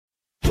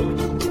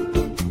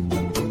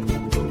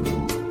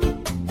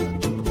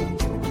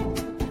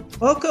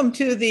Welcome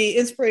to the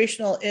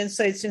Inspirational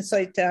Insights,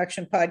 Insight to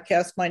Action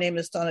podcast. My name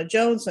is Donna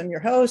Jones. I'm your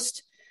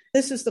host.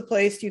 This is the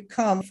place you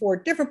come for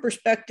different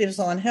perspectives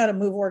on how to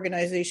move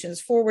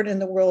organizations forward in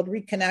the world,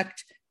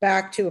 reconnect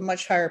back to a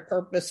much higher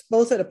purpose,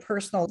 both at a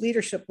personal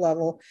leadership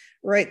level,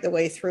 right the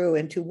way through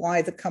into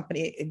why the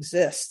company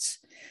exists.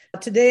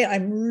 Today,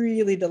 I'm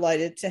really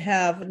delighted to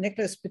have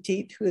Nicolas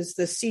Petit, who is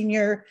the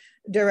Senior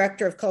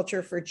Director of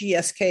Culture for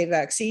GSK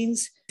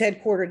Vaccines,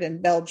 headquartered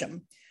in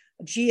Belgium.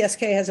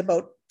 GSK has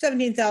about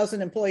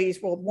 17,000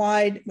 employees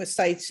worldwide with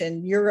sites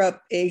in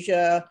Europe,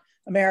 Asia,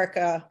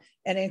 America,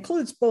 and it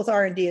includes both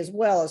R&D as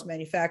well as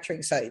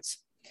manufacturing sites.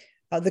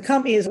 The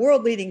company is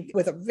world leading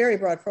with a very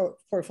broad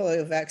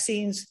portfolio of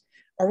vaccines.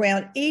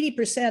 Around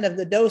 80% of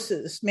the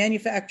doses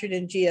manufactured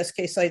in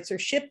GSK sites are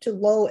shipped to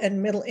low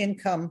and middle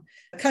income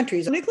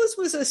countries. Nicolas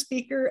was a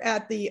speaker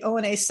at the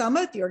ONA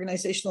Summit, the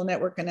Organizational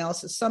Network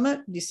Analysis Summit,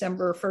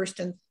 December 1st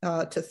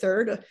to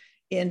 3rd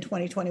in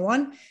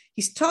 2021.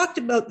 He's talked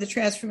about the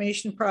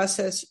transformation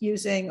process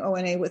using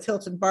ONA with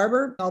Hilton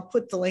Barber. I'll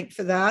put the link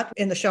for that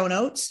in the show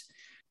notes.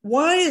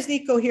 Why is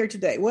Nico here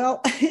today?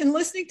 Well, in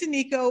listening to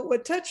Nico,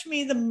 what touched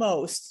me the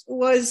most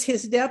was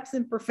his depth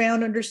and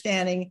profound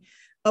understanding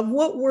of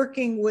what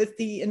working with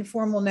the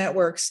informal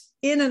networks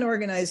in an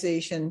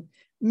organization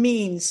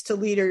means to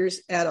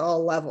leaders at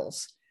all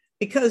levels,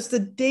 because the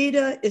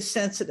data is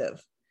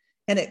sensitive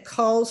and it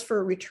calls for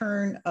a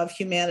return of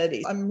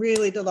humanity. I'm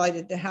really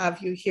delighted to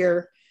have you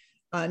here,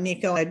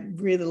 Nico.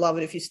 I'd really love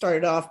it if you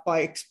started off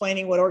by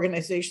explaining what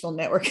organizational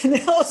network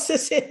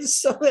analysis is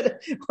so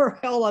that we're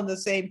all on the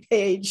same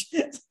page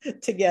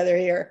together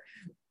here.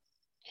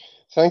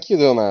 Thank you,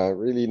 Donna.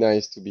 Really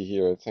nice to be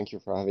here. Thank you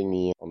for having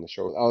me on the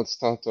show. I'll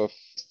start off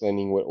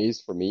explaining what it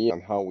is for me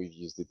and how we've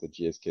used it at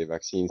GSK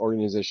Vaccines.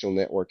 Organizational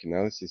network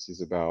analysis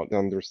is about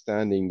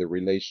understanding the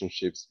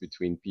relationships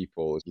between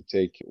people. You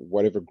take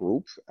whatever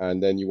group,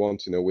 and then you want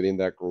to know within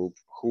that group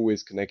who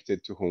is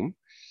connected to whom.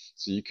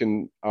 So you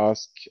can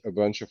ask a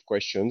bunch of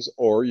questions,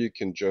 or you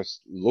can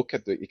just look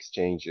at the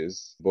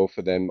exchanges. Both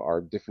of them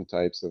are different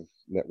types of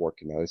network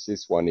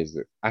analysis. One is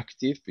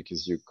active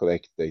because you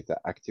collect data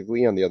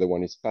actively, and the other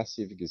one is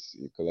passive because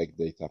you collect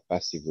data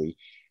passively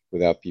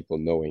without people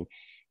knowing.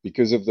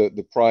 Because of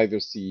the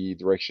privacy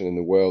direction in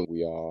the world,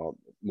 we are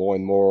more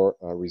and more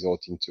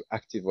resorting to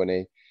active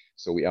ONA.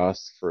 So we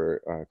ask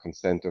for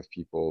consent of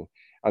people.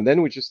 And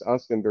then we just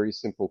ask them very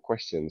simple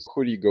questions.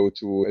 Who do you go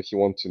to if you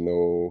want to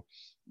know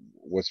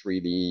what's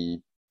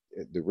really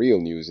the real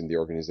news in the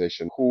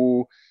organization?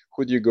 Who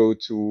do you go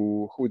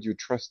to? Who do you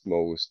trust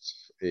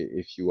most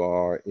if you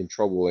are in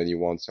trouble and you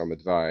want some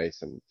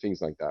advice and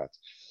things like that?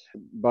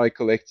 By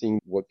collecting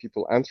what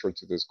people answer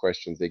to those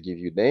questions, they give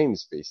you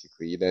names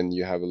basically. Then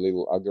you have a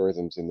little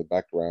algorithms in the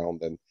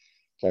background and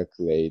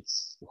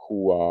calculates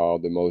who are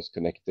the most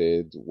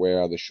connected, where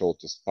are the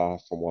shortest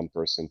path from one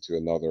person to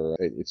another.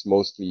 It's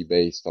mostly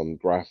based on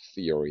graph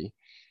theory.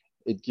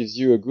 It gives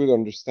you a good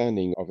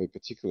understanding of a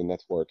particular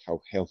network,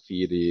 how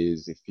healthy it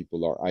is, if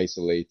people are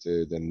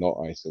isolated and not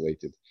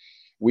isolated.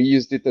 We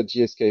used it at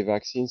GSK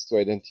Vaccines to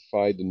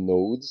identify the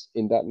nodes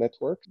in that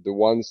network, the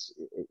ones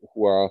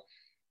who are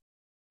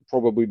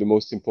probably the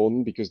most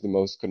important because the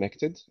most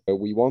connected.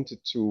 We wanted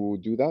to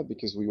do that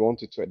because we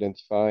wanted to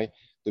identify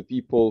the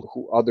people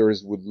who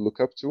others would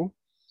look up to,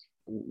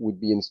 would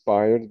be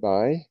inspired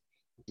by.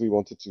 We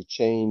wanted to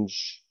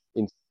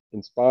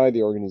inspire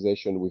the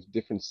organization with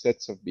different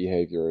sets of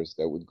behaviors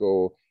that would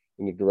go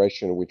in a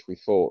direction which we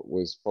thought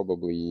was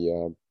probably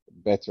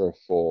better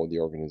for the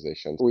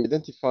organization. We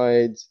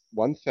identified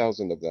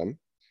 1,000 of them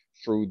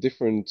through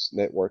different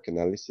network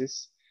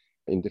analysis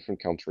in different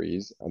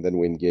countries, and then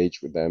we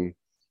engaged with them,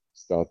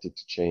 started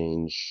to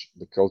change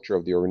the culture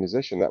of the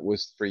organization. That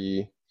was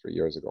three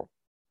years ago.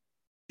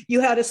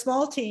 You had a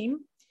small team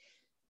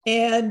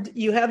and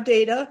you have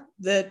data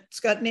that's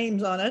got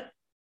names on it.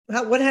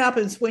 What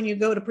happens when you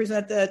go to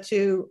present that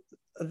to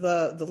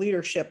the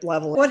leadership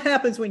level? What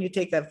happens when you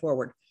take that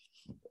forward?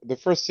 The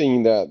first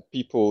thing that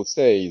people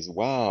say is,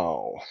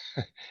 wow,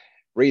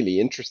 really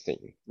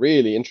interesting,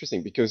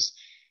 because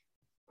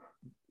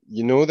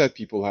you know that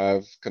people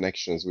have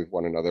connections with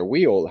one another.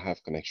 We all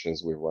have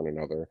connections with one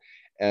another.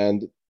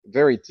 And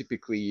very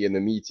typically in a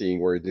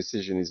meeting where a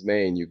decision is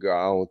made, you go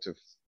out of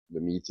the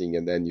meeting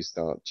and then you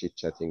start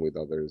chit-chatting with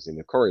others in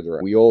the corridor.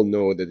 We all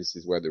know that this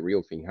is where the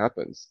real thing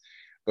happens.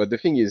 But the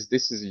thing is,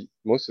 this is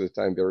most of the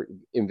time very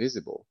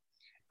invisible.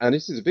 And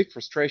this is a big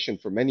frustration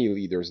for many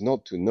leaders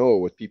not to know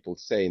what people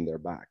say in their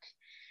back.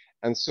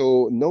 And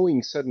so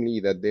knowing suddenly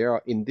that they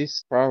are in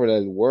this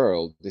parallel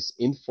world, this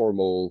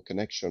informal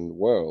connection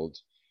world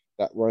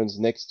that runs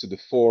next to the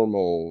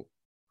formal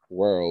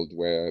world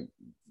where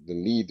the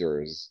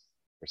leaders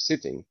are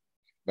sitting.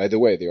 By the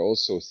way, they're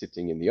also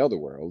sitting in the other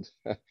world.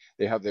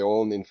 They have their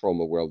own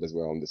informal world as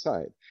well on the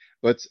side.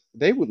 But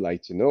they would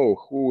like to know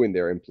who in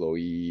their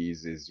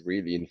employees is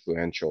really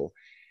influential.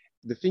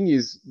 The thing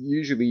is,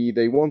 usually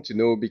they want to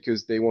know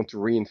because they want to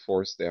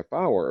reinforce their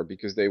power,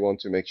 because they want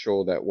to make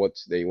sure that what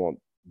they want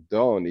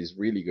done is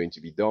really going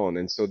to be done.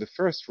 And so the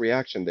first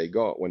reaction they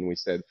got when we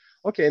said,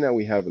 okay, now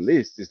we have a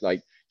list, is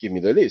like, give me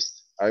the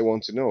list. I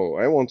want to know.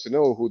 I want to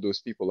know who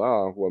those people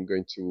are who I'm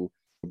going to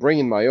bring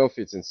in my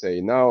office and say,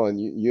 now, and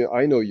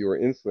I know you're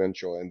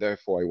influential and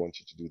therefore I want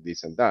you to do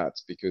this and that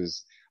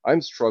because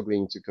I'm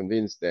struggling to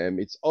convince them.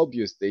 It's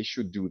obvious they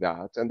should do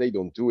that and they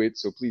don't do it.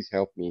 So please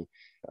help me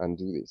and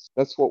do this.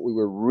 That's what we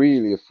were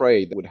really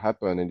afraid would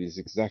happen. And is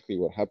exactly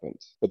what happened.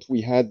 But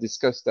we had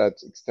discussed that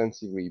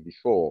extensively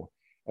before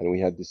and we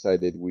had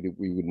decided we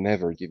would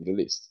never give the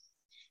list.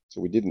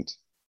 So we didn't.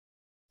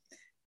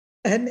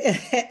 And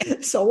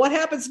so what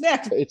happens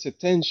next? It's a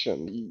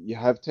tension. You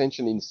have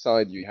tension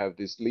inside. You have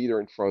this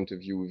leader in front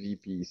of you,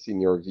 VP,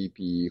 senior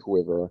VP,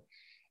 whoever,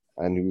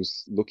 and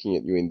who's looking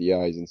at you in the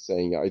eyes and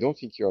saying, I don't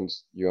think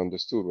you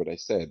understood what I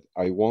said.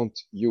 I want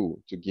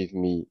you to give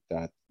me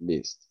that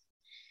list.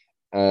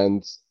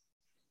 And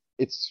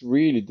it's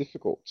really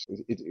difficult.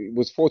 It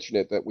was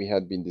fortunate that we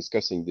had been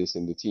discussing this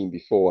in the team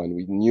before, and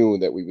we knew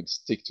that we would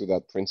stick to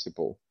that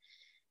principle.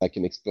 I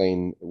can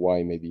explain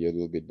why maybe a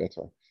little bit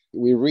better.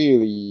 We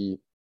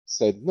really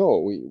said, no,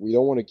 we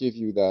don't want to give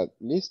you that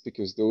list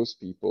because those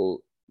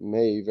people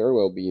may very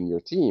well be in your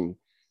team,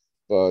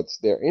 but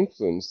their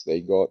influence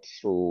they got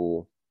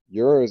through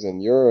years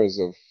and years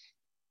of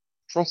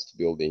trust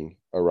building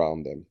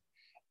around them.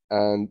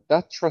 And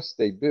that trust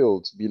they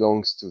built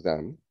belongs to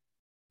them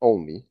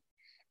only,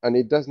 and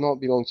it does not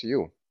belong to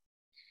you.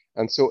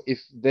 And so if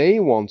they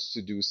want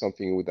to do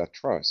something with that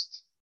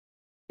trust,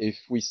 if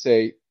we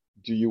say,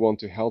 do you want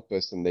to help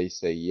us? And they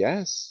say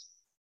yes,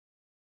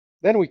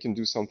 then we can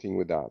do something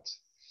with that.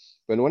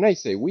 But when I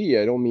say we,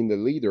 I don't mean the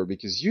leader,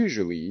 because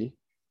usually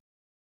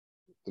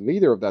the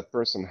leader of that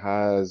person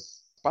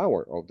has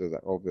power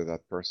over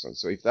that person.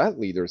 So if that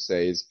leader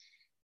says,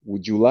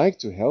 would you like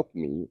to help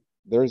me?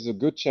 There's a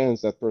good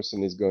chance that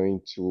person is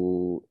going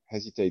to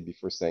hesitate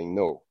before saying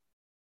no.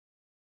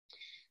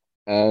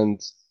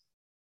 And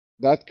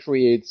that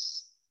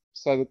creates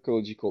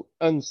psychological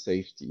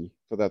unsafety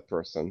for that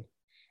person.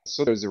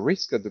 So there's a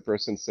risk that the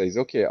person says,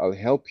 okay, I'll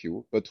help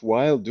you. But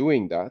while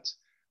doing that,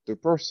 the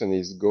person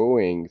is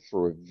going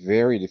through a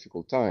very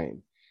difficult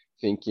time,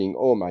 thinking,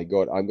 oh my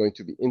God, I'm going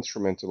to be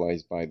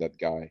instrumentalized by that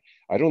guy.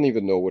 I don't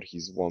even know what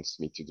he wants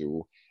me to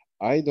do.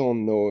 I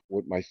don't know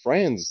what my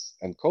friends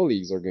and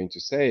colleagues are going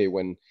to say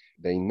when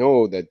they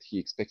know that he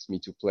expects me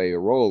to play a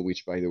role,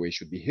 which, by the way,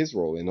 should be his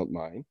role and not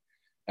mine.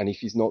 And if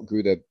he's not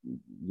good at,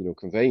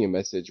 conveying a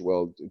message,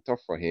 well,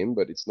 tough for him,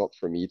 but it's not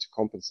for me to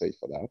compensate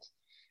for that.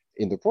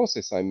 In the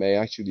process, I may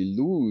actually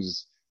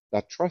lose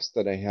that trust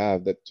that I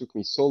have that took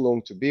me so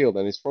long to build,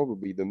 and it's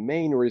probably the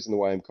main reason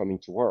why I'm coming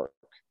to work.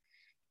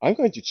 I'm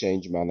going to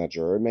change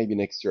manager. Maybe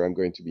next year I'm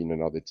going to be in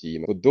another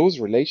team. But those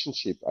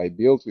relationships I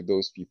built with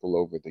those people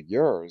over the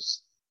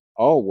years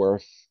are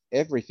worth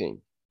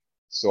everything.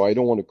 So I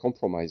don't want to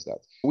compromise that.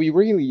 We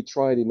really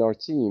tried in our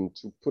team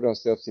to put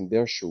ourselves in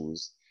their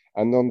shoes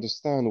and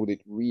understand what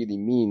it really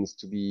means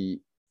to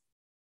be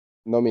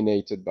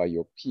nominated by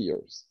your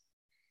peers.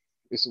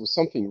 This was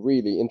something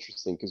really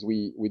interesting because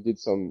we did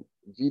some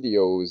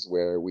videos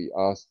where we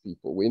asked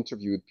people, we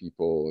interviewed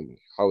people and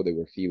how they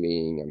were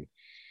feeling. And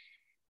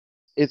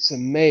it's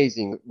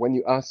amazing when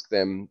you ask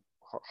them,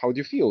 how do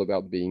you feel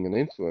about being an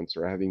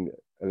influencer, having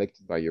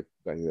elected by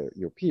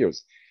your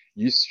peers?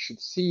 You should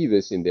see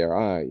this in their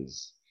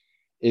eyes.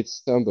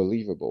 It's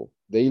unbelievable.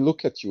 They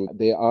look at you,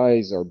 their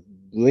eyes are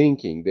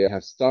blinking. They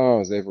have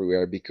stars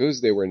everywhere because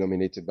they were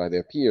nominated by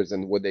their peers.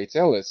 And what they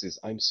tell us is,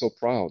 I'm so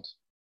proud.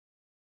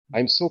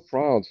 I'm so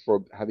proud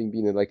for having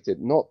been elected,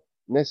 not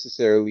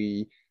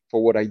necessarily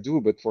for what I do,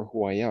 but for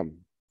who I am.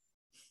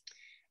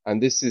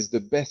 And this is the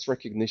best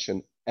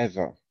recognition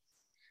ever.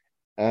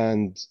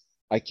 And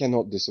I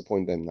cannot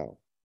disappoint them now.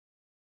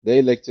 They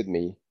elected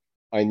me.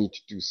 I need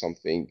to do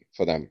something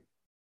for them.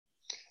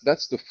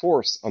 That's the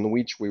force on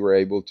which we were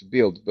able to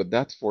build, but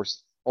that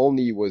force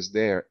only was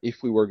there if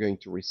we were going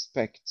to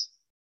respect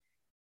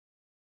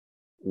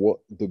what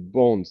the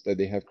bonds that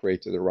they have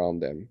created around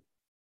them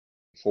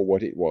for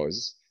what it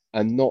was,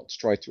 and not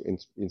try to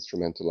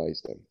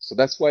instrumentalize them. So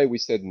that's why we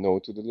said no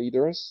to the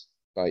leaders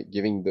by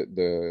giving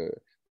the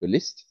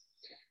list.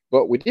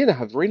 But we did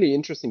have really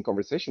interesting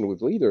conversation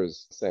with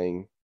leaders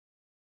saying,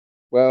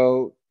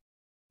 well,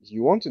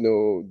 you want to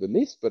know the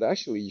list, but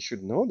actually you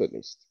should know the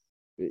list.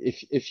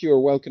 If you're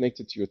well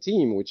connected to your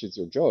team, which is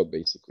your job,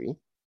 basically,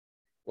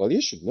 well,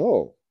 you should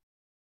know.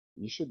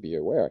 You should be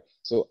aware.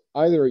 So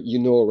either you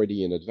know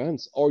already in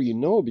advance, or you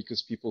know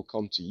because people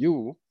come to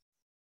you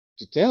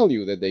to tell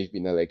you that they've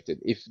been elected.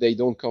 If they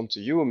don't come to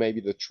you,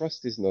 maybe the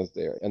trust is not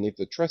there. And if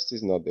the trust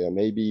is not there,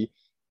 maybe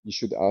you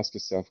should ask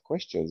yourself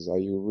questions. Are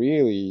you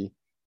really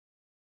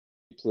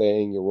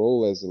playing your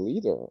role as a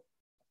leader?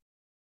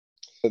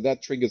 So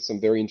that triggered some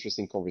very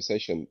interesting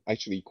conversation,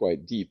 actually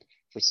quite deep.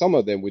 For some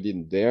of them, we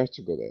didn't dare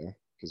to go there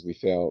because we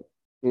felt,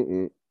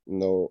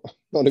 no,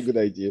 not a good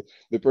idea.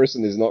 The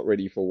person is not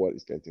ready for what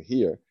he's going to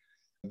hear.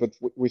 But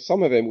with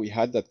some of them, we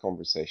had that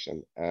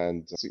conversation,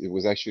 and it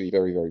was actually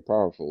very, very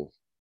powerful.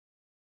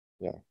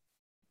 Yeah.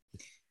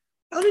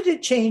 How did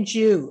it change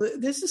you?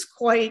 This is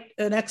quite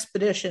an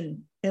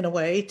expedition in a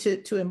way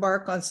to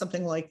embark on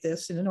something like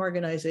this in an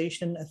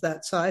organization of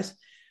that size.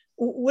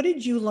 What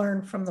did you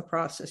learn from the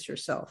process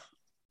yourself?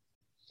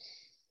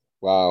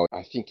 Wow,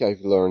 I think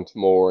I've learned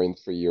more in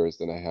 3 years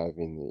than I have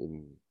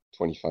in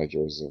 25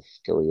 years of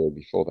career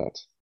before that.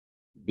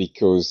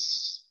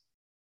 Because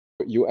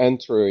you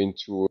enter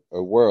into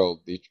a world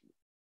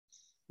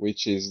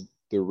which is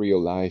the real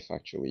life,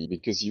 actually,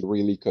 because you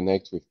really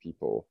connect with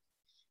people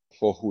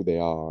for who they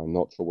are,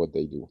 not for what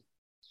they do.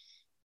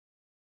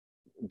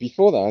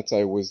 Before that,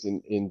 I was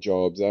in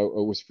jobs. I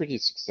was pretty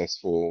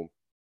successful,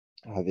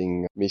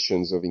 having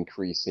missions of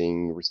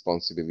increasing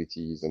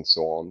responsibilities and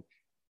so on.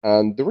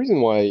 And the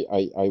reason why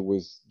I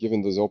was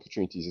given those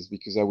opportunities is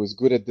because I was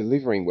good at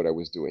delivering what I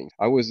was doing.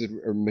 I was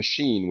a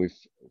machine with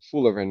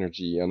full of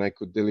energy, and I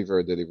could deliver.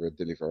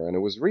 And I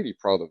was really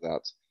proud of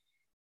that.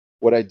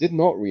 What I did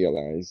not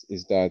realize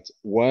is that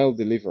while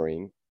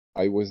delivering,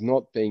 I was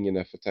not paying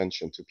enough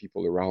attention to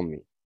people around me.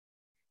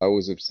 I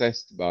was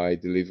obsessed by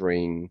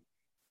delivering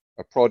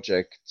a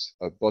project,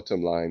 a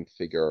bottom line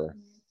figure,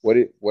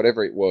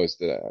 whatever it was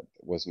that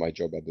was my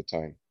job at the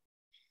time.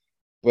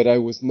 But I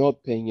was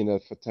not paying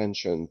enough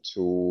attention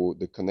to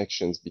the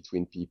connections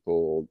between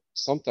people,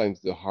 sometimes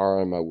the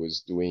harm I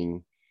was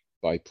doing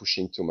by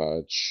pushing too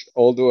much.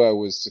 Although I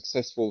was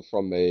successful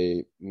from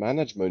a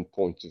management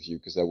point of view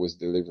because I was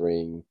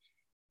delivering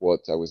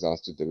what I was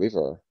asked to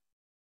deliver,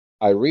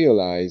 I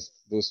realized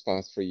those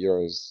past 3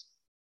 years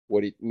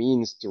what it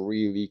means to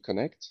really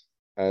connect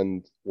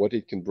and what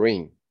it can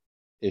bring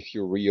if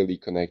you really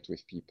connect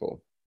with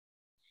people.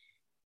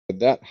 But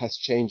that has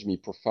changed me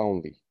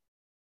profoundly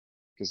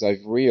because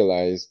I've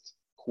realized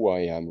who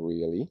I am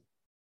really.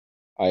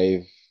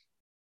 I've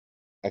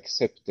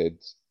accepted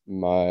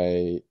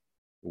my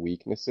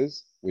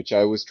weaknesses, which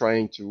I was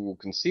trying to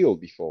conceal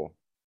before.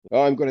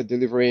 Oh, I'm good at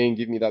delivering.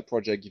 Give me that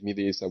project. Give me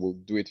this. I will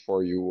do it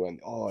for you. And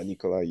oh,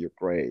 Nicola, you're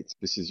great.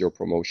 This is your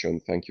promotion.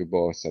 Thank you,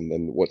 boss. And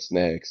then what's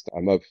next?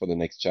 I'm up for the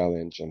next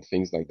challenge and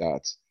things like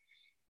that.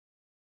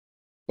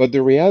 But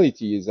the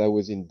reality is I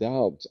was in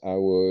doubt. I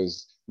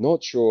was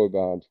not sure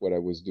about what I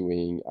was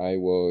doing. I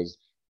was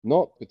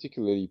not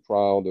particularly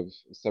proud of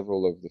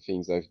several of the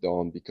things I've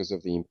done because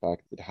of the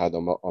impact it had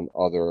on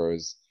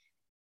others.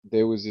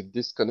 There was a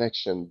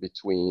disconnection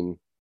between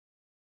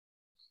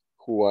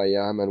who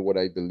I am and what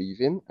I believe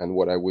in and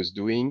what I was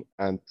doing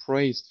and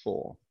praised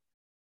for.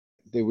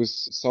 There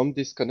was some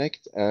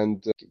disconnect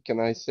and can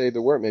I say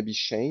the word, maybe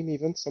shame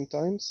even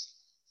sometimes?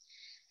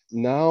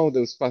 Now,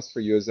 those past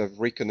 3 years, I've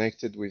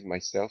reconnected with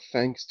myself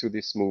thanks to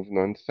this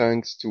movement,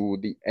 thanks to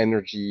the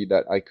energy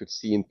that I could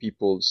see in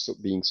people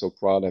being so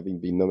proud, having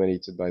been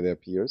nominated by their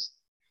peers.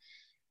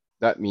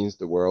 That means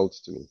the world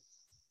to me.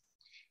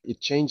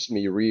 It changed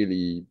me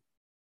really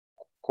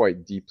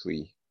quite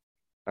deeply,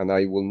 and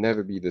I will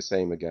never be the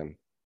same again.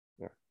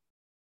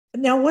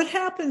 Now, what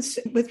happens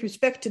with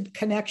respect to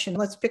connection?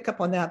 Let's pick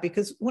up on that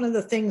because one of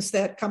the things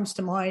that comes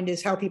to mind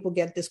is how people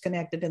get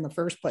disconnected in the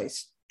first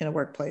place in a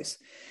workplace,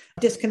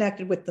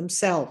 disconnected with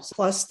themselves,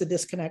 plus the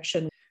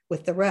disconnection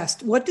with the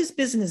rest. What does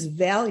business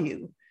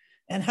value?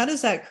 And how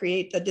does that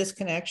create a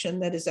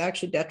disconnection that is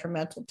actually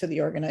detrimental to the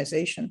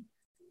organization?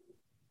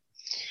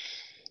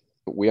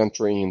 We're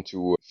entering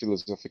into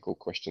philosophical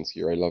questions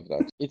here. I love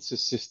that. It's a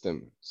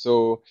system.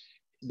 So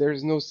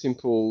there's no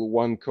simple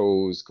one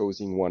cause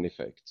causing one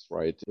effect,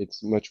 right?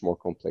 It's much more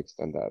complex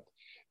than that.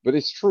 But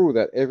it's true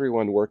that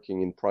everyone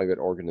working in private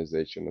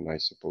organization, and I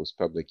suppose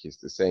public is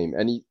the same,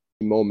 any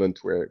moment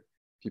where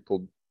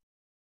people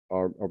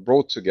are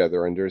brought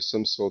together and there's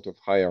some sort of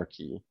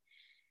hierarchy,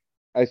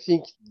 I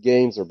think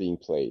games are being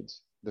played.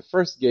 The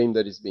first game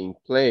that is being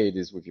played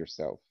is with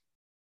yourself.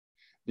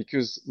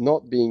 Because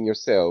not being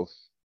yourself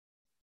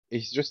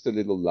is just a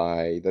little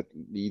lie that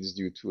leads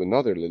you to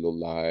another little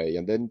lie.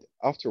 And then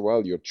after a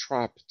while, you're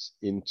trapped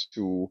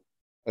into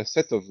a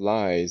set of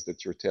lies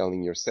that you're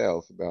telling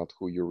yourself about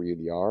who you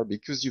really are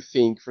because you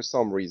think for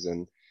some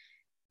reason,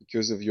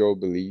 because of your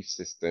belief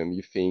system,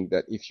 you think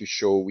that if you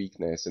show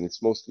weakness, and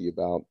it's mostly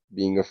about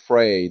being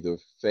afraid of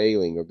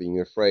failing or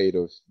being afraid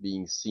of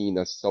being seen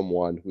as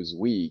someone who's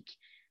weak,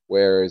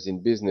 whereas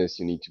in business,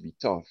 you need to be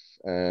tough.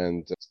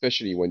 And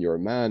especially when you're a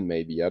man,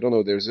 maybe, I don't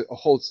know, there's a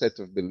whole set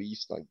of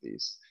beliefs like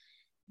this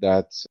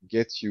that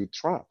gets you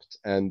trapped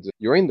and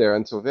you're in there.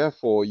 And so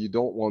therefore you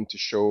don't want to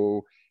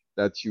show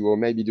that you are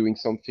maybe doing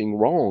something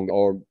wrong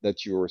or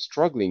that you're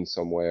struggling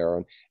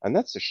somewhere. And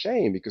that's a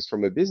shame because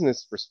from a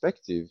business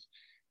perspective,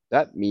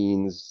 that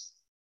means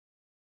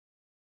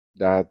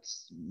that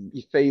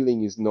if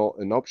failing is not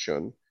an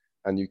option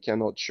and you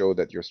cannot show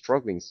that you're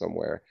struggling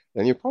somewhere,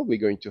 then you're probably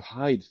going to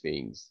hide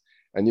things.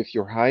 And if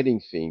you're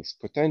hiding things,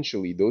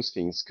 potentially those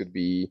things could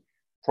be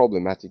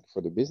problematic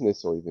for the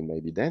business or even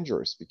maybe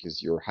dangerous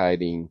because you're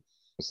hiding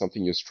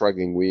something you're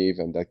struggling with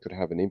and that could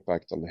have an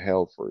impact on the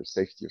health or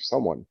safety of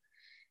someone.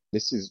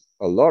 This is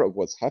a lot of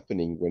what's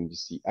happening when you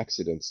see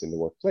accidents in the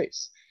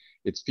workplace.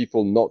 It's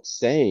people not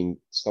saying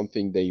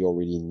something they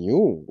already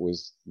knew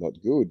was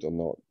not good or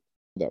not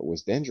that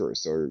was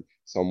dangerous, or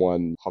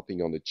someone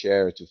hopping on the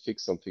chair to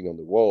fix something on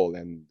the wall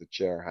and the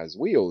chair has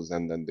wheels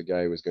and then the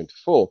guy was going to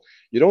fall.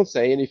 You don't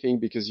say anything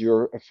because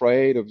you're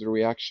afraid of the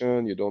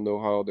reaction. You don't know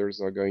how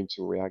others are going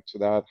to react to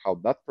that, how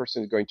that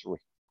person is going to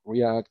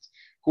react.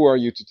 Who are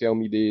you to tell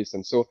me this?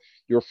 And so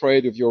you're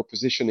afraid of your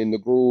position in the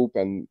group,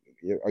 and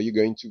are you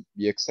going to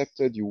be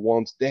accepted? You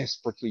want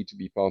desperately to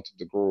be part of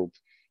the group.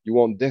 You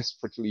want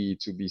desperately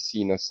to be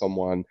seen as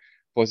someone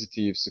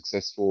positive,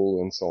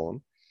 successful, and so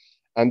on.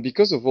 And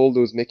because of all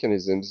those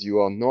mechanisms, you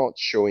are not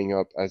showing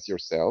up as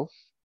yourself,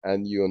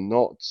 and you're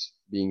not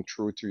being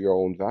true to your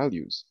own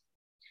values.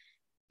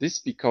 This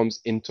becomes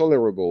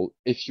intolerable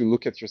if you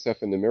look at yourself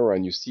in the mirror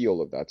and you see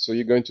all of that. So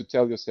you're going to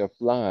tell yourself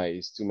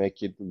lies to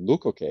make it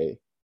look okay.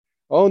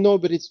 Oh no,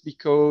 but it's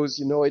because,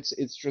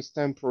 it's just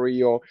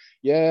temporary. Or,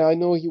 yeah, I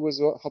know he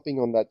was hopping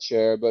on that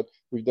chair, but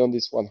we've done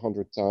this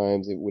 100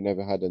 times and we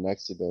never had an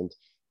accident.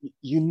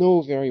 You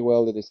know very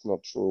well that it's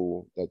not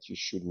true, that you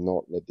should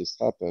not let this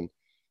happen.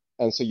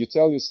 And so you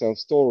tell yourself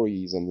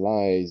stories and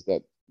lies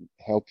that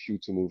help you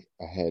to move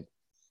ahead.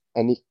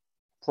 And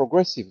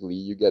progressively,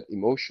 you get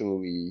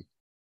emotionally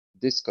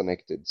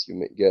disconnected.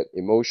 You get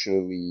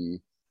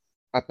emotionally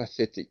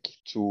apathetic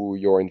to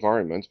your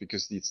environment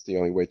because it's the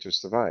only way to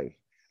survive.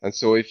 And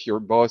so if your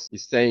boss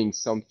is saying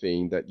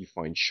something that you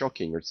find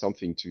shocking or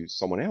something to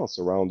someone else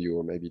around you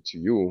or maybe to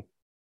you,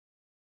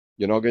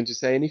 you're not going to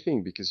say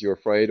anything because you're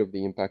afraid of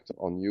the impact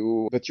on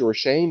you, but you're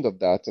ashamed of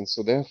that. And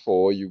so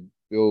therefore you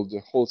build a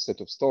whole set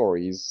of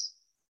stories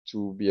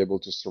to be able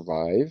to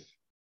survive.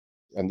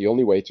 And the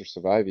only way to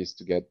survive is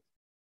to get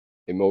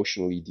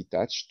emotionally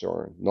detached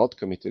or not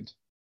committed.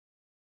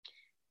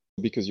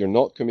 Because you're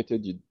not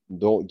committed, you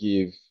don't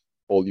give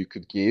all you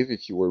could give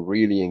if you were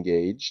really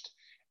engaged.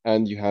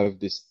 And you have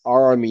this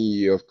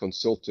army of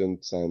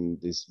consultants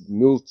and this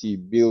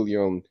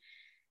multi-billion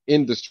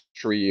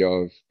industry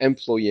of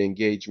employee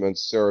engagement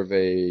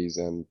surveys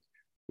and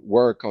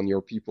work on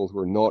your people who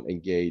are not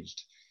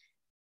engaged.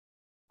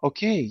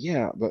 Okay,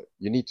 yeah, but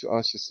you need to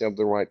ask yourself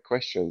the right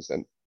questions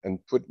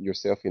and put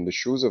yourself in the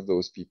shoes of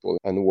those people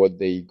and what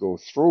they go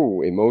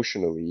through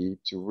emotionally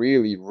to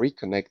really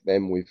reconnect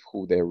them with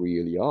who they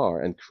really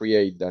are and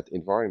create that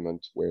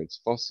environment where it's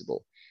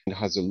possible. It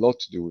has a lot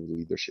to do with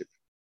leadership.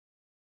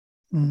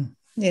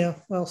 Yeah,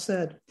 well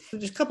said.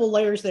 There's a couple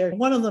layers there.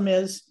 One of them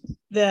is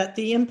that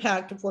the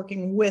impact of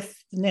working with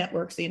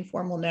networks, the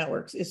informal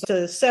networks, is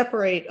to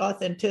separate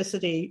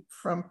authenticity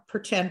from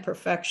pretend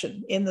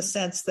perfection, in the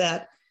sense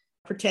that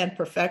pretend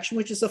perfection,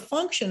 which is a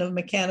function of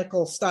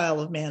mechanical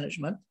style of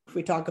management. If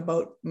we talk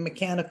about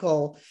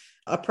mechanical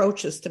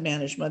approaches to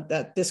management,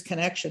 that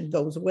disconnection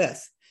goes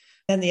with.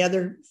 And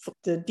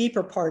the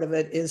deeper part of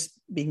it is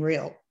being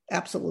real,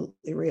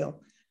 absolutely real.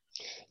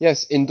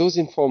 Yes, in those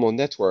informal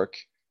networks,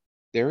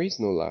 there is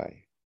no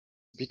lie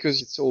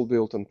because it's all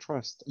built on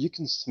trust. You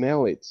can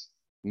smell it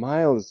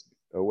miles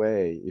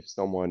away if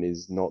someone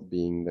is not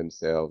being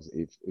themselves,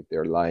 if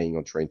they're lying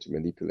or trying to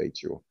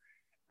manipulate you.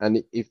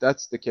 And if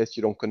that's the case,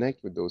 you don't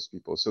connect with those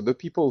people. So the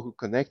people who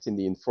connect in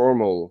the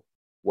informal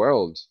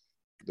world,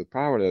 the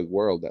parallel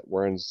world that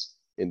runs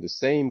in the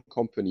same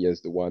company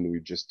as the one we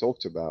just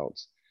talked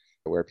about,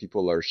 where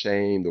people are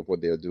ashamed of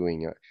what they're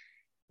doing,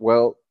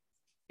 well,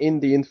 in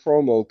the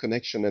informal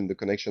connection and the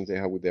connections they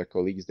have with their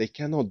colleagues, they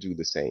cannot do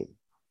the same.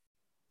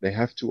 They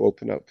have to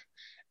open up.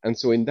 And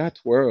so in that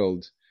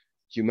world,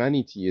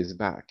 humanity is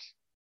back.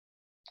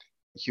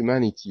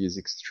 Humanity is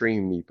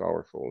extremely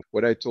powerful.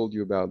 What I told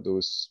you about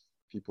those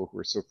people who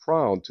are so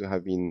proud to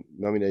have been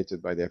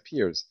nominated by their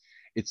peers,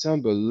 it's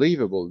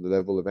unbelievable the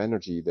level of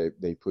energy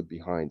they put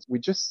behind. We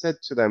just said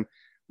to them,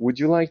 would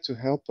you like to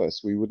help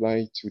us? We would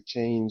like to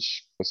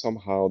change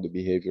somehow the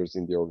behaviors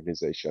in the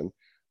organization,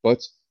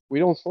 but we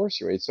don't force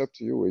you. It's up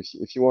to you.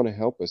 If you want to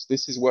help us,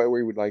 this is where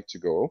we would like to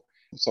go.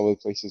 Some of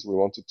the places we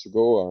wanted to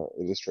go are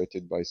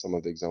illustrated by some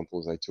of the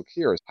examples I took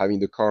here.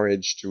 Having the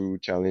courage to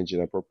challenge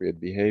inappropriate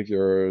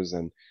behaviors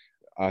and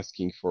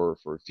asking for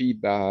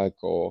feedback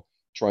or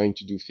trying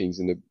to do things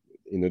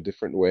in a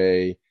different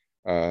way,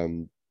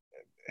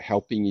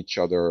 helping each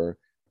other,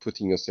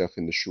 putting yourself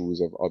in the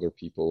shoes of other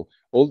people.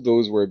 All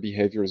those were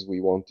behaviors we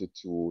wanted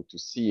to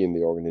see in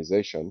the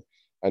organization.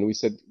 And we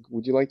said,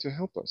 would you like to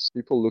help us?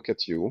 People look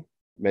at you.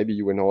 Maybe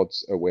you were not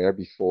aware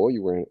before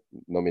you were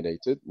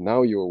nominated.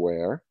 Now you're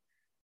aware.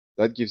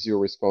 That gives you a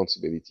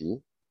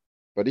responsibility.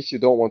 But if you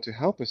don't want to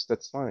help us,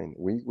 that's fine.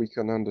 We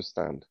can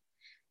understand.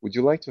 Would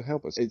you like to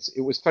help us?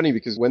 It was funny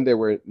because when they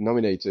were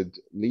nominated,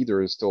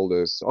 leaders told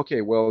us,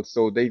 okay, well,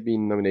 so they've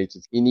been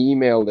nominated in the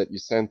email that you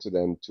sent to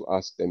them to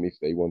ask them if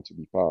they want to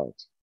be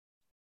part.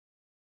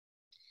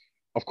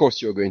 Of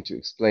course, you're going to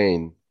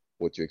explain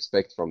what you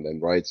expect from them,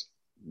 right?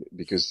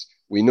 Because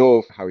we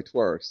know how it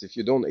works. If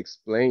you don't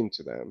explain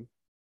to them,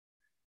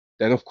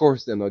 then of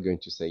course they're not going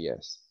to say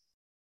yes.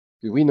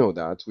 We know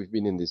that. We've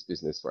been in this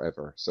business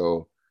forever.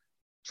 So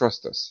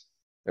trust us.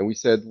 And we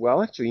said,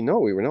 well, actually, no,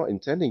 we were not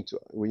intending to.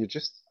 We were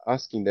just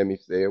asking them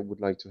if they would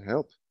like to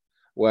help.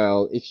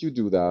 Well, if you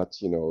do that,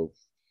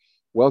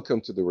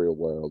 welcome to the real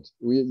world.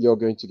 You're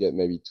going to get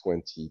maybe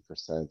 20%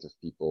 of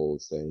people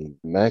saying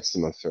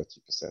maximum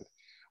 30%.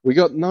 We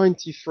got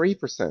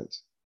 93%.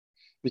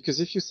 Because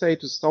if you say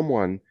to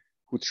someone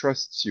who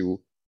trusts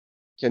you,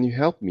 can you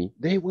help me?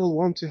 They will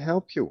want to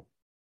help you.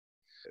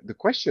 The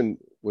question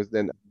was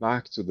then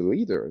back to the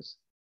leaders.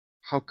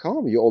 How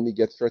come you only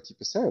get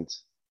 30%?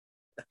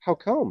 How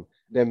come?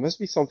 There must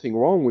be something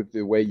wrong with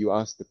the way you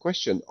ask the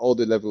question or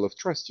the level of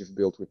trust you've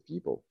built with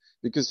people.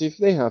 Because if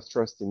they have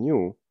trust in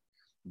you,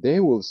 they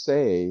will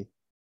say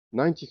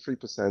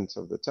 93%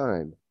 of the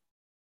time,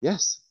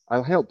 yes,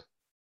 I'll help.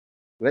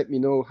 Let me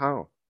know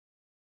how.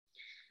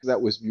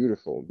 That was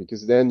beautiful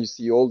because then you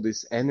see all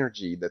this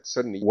energy that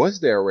suddenly was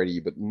there already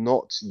but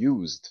not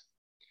used.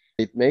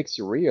 It makes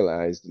you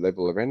realize the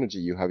level of energy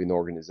you have in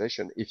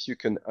organization. If you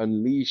can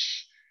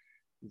unleash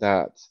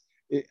that,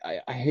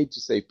 I hate to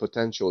say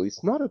potential.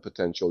 It's not a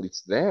potential.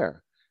 It's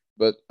there.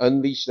 But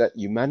unleash that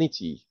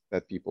humanity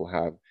that people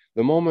have.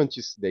 The moment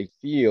they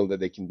feel that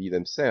they can be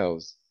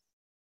themselves,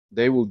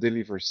 they will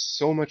deliver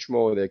so much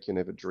more than they can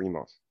ever dream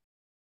of.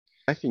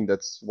 I think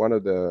that's one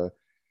of the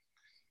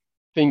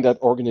things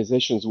that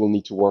organizations will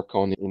need to work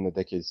on in the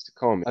decades to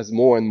come. As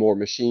more and more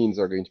machines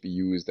are going to be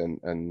used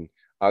and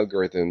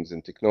algorithms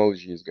and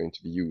technology is going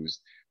to be used,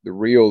 the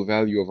real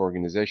value of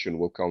organization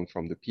will come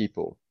from the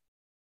people.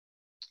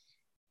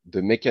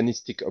 The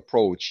mechanistic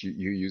approach,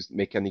 you use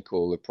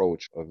mechanical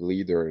approach of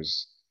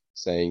leaders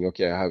saying,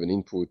 okay, I have an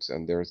input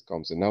and there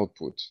comes an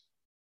output.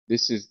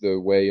 This is the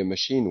way a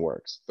machine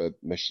works, but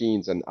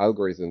machines and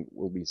algorithms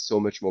will be so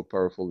much more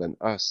powerful than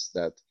us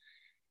that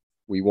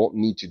we won't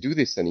need to do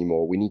this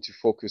anymore. We need to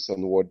focus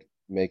on what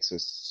makes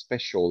us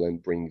special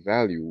and bring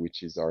value,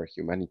 which is our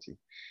humanity.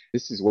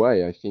 This is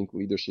why I think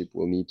leadership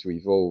will need to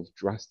evolve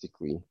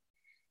drastically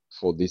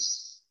for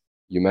this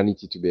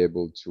humanity to be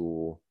able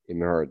to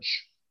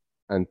emerge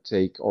and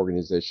take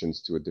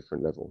organizations to a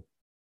different level.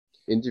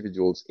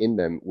 Individuals in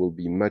them will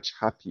be much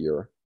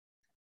happier,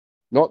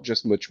 not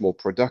just much more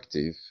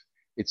productive.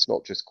 It's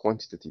not just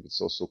quantitative,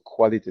 it's also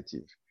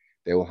qualitative.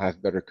 They will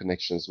have better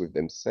connections with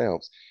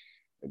themselves,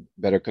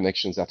 better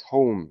connections at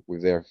home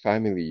with their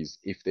families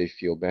if they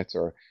feel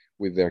better,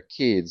 with their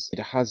kids. It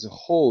has a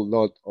whole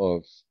lot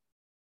of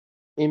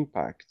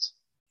impact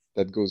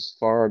that goes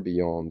far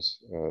beyond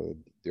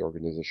the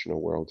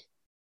organizational world.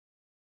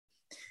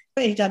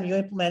 Anytime you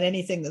implement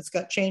anything that's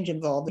got change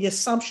involved, the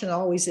assumption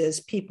always is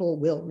people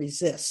will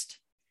resist.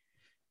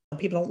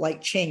 People don't like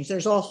change.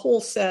 There's a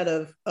whole set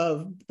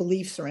of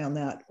beliefs around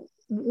that.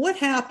 What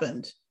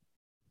happened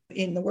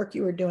in the work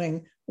you were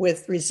doing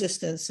with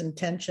resistance and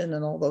tension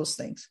and all those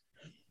things?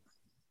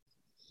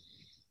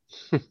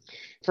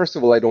 First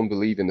of all, I don't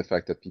believe in the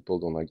fact that people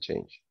don't like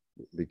change,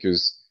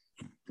 because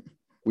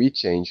we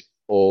change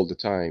all the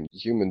time.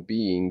 Human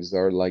beings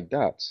are like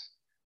that.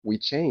 We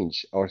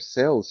change. Our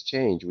cells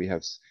change. We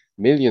have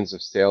millions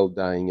of cells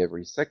dying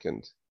every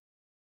second,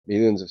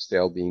 millions of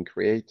cells being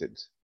created.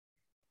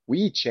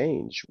 We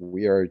change.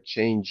 We are a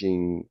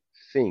changing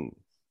thing.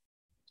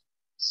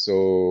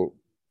 So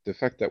the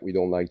fact that we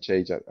don't like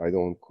change, I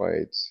don't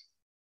quite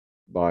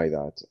buy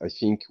that. I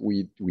think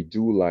we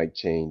do like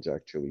change,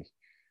 actually,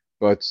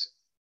 but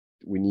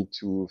we need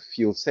to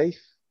feel safe.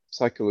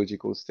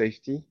 Psychological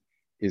safety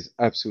is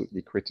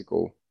absolutely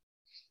critical.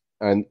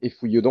 And if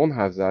you don't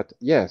have that,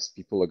 yes,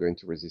 people are going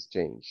to resist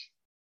change.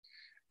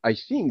 I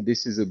think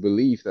this is a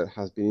belief that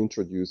has been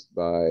introduced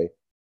by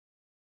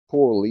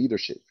poor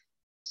leadership,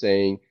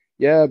 saying,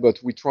 yeah, but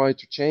we try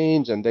to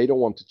change and they don't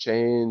want to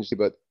change.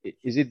 But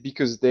is it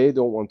because they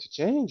don't want to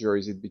change, or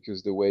is it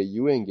because the way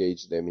you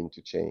engage them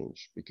into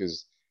change?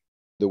 Because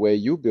the way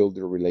you build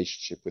a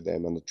relationship with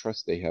them and the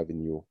trust they have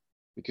in you.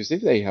 Because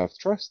if they have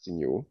trust in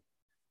you,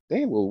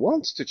 they will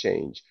want to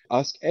change.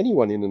 Ask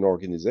anyone in an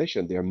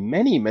organization. There are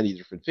many, many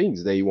different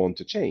things they want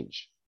to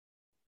change.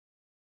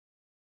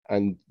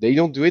 And they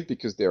don't do it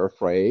because they're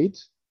afraid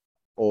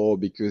or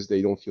because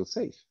they don't feel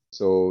safe.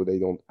 So they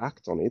don't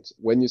act on it.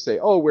 When you say,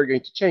 oh, we're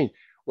going to change.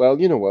 Well,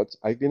 you know what?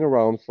 I've been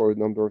around for a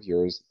number of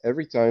years.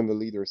 Every time the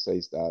leader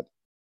says that,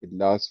 it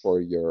lasts for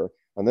a year.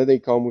 And then they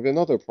come with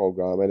another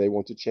program and they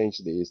want to change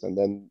this. And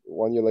then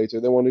 1 year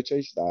later, they want to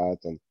change that.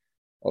 And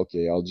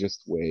okay, I'll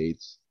just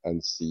wait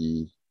and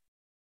see.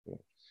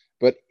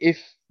 But if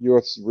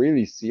you're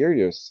really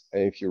serious,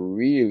 and if you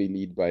really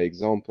lead by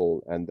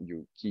example and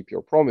you keep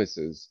your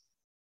promises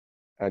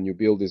and you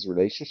build these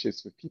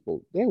relationships with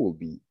people, they will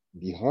be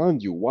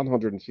behind you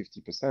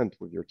 150%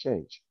 with your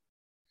change.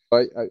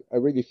 I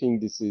really think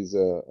this is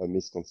a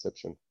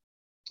misconception.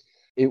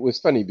 It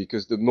was funny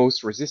because the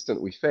most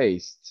resistant we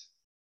faced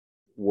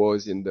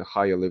was in the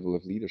higher level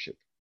of leadership.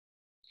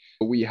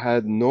 We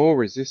had no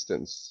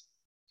resistance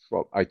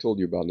from, I told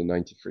you about the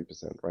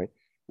 93%, right?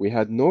 We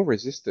had no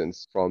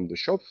resistance from the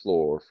shop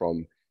floor,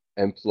 from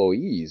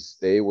employees.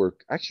 They were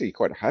actually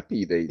quite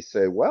happy. They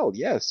said, well,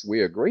 yes,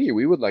 we agree.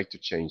 We would like to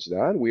change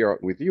that. We are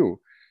with you.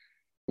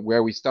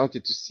 Where we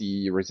started to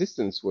see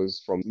resistance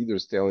was from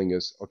leaders telling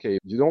us, okay,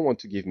 you don't want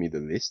to give me the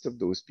list of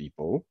those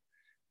people.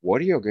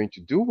 What are you going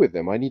to do with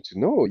them? I need to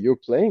know. You're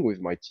playing with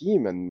my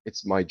team and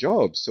it's my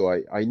job. So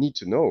I need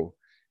to know.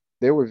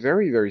 they were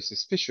very, very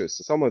suspicious.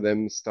 Some of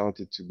them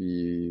started to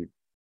be,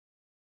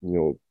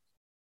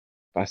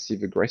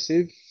 passive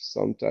aggressive,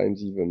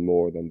 sometimes even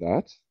more than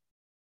that,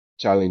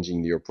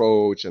 challenging the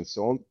approach and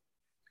so on,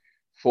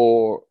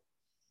 for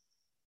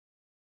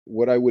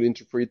what I would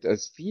interpret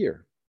as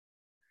fear.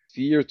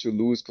 Fear to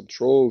lose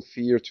control,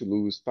 fear to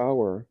lose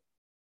power.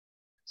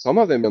 Some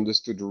of them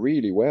understood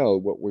really well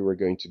what we were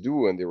going to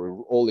do, and they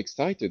were all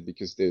excited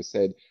because they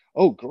said,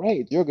 oh,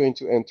 great, you're going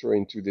to enter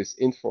into this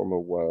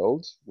informal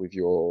world with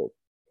your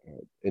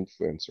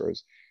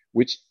influencers,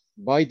 which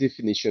by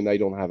definition I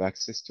don't have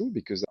access to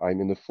because I'm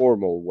in a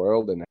formal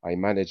world and I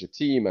manage a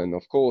team. And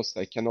of course,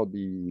 I cannot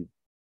be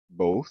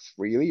both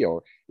really,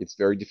 or it's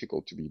very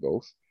difficult to be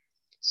both.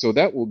 So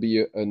that will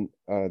be an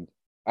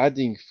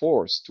adding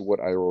force to what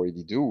I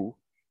already do.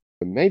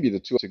 Maybe the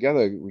two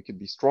together, we could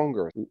be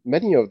stronger.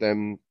 Many of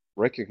them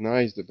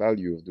recognized the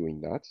value of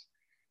doing that,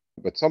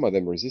 but some of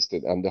them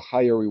resisted. And the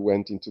higher we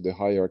went into the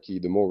hierarchy,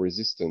 the more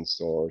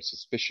resistance or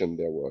suspicion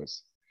there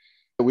was.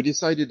 We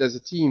decided as a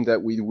team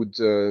that we would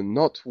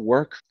not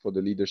work for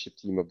the leadership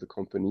team of the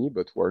company,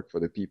 but work for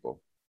the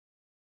people.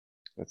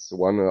 That's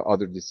one of the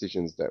other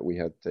decisions that we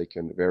had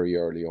taken very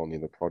early on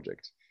in the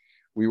project.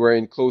 We were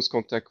in close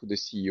contact with the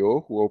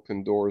CEO who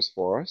opened doors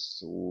for us,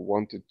 who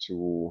wanted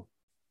to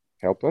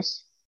help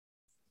us.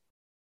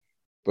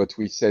 But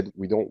we said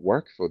we don't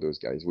work for those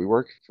guys. We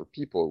work for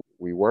people.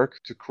 We work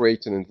to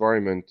create an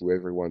environment where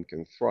everyone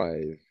can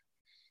thrive,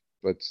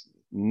 but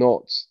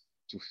not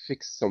to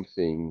fix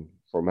something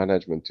for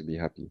management to be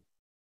happy.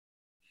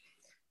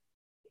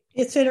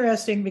 It's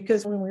interesting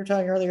because when we were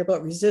talking earlier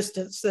about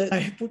resistance, that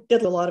I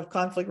did a lot of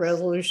conflict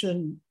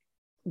resolution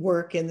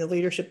work in the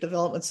leadership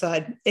development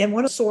side. And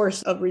one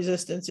source of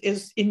resistance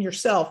is in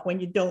yourself when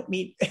you don't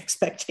meet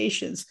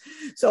expectations.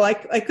 So I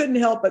couldn't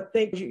help but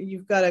think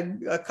you've got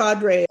a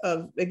cadre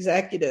of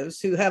executives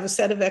who have a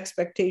set of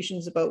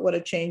expectations about what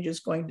a change is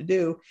going to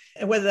do.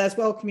 And whether that's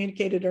well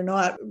communicated or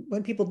not,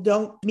 when people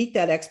don't meet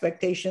that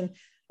expectation,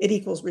 it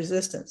equals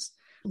resistance.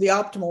 The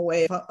optimal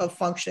way of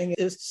functioning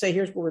is to say,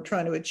 here's what we're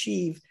trying to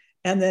achieve.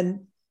 And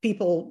then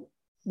people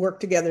work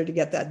together to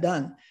get that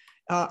done.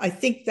 I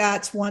think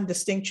that's one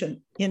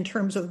distinction in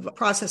terms of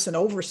process and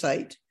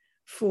oversight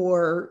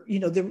for,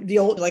 the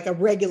old, like a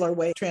regular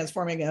way of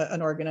transforming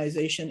an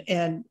organization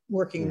and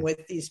working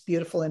with these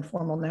beautiful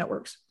informal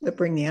networks that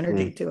bring the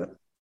energy to it.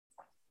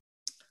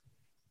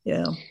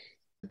 Yeah.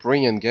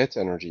 Bring and get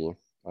energy.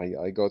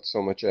 I got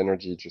so much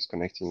energy just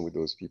connecting with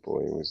those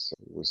people. It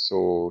was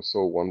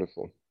so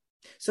wonderful.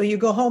 So you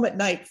go home at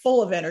night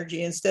full of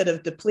energy instead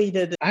of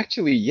depleted?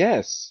 Actually,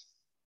 yes.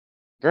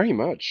 Very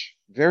much.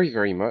 Very,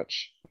 very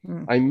much.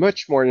 I'm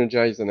much more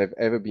energized than I've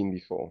ever been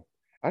before.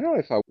 I don't know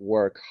if I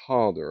work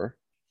harder.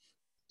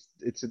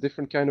 It's a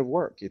different kind of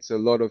work. It's a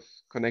lot of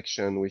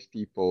connection with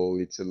people.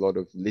 It's a lot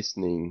of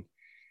listening.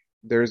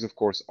 There's, of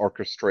course,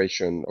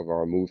 orchestration of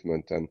our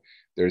movement, and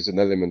there's an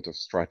element of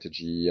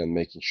strategy and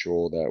making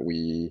sure that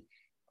we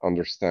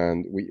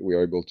understand, we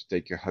are able to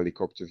take a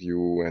helicopter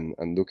view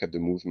and look at the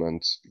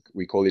movement.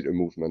 We call it a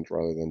movement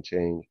rather than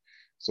change.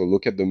 So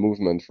look at the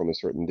movement from a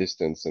certain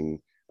distance and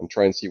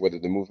try and see whether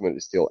the movement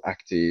is still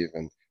active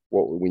and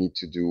what we need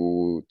to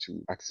do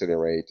to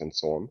accelerate and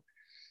so on.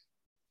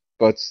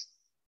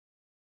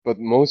 But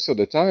most of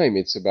the time,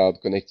 it's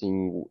about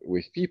connecting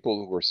with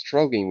people who are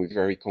struggling with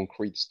very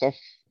concrete stuff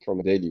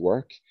from daily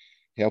work,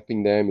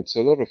 helping them. It's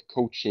a lot of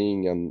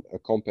coaching and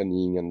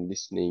accompanying and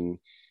listening.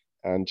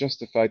 And just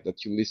the fact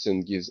that you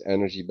listen gives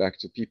energy back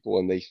to people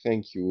and they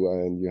thank you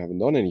and you haven't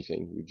done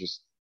anything. You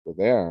just were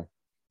there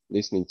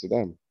listening to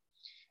them.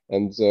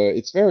 And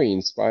it's very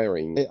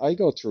inspiring. I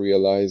got to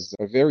realize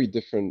a very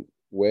different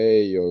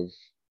way of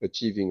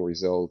achieving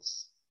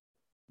results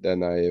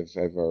than I have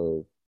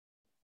ever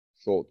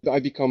thought. I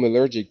become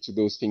allergic to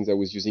those things I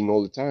was using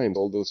all the time,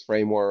 all those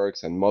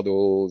frameworks and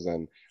models.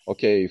 And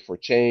okay, for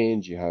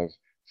change, you have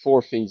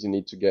 4 things you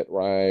need to get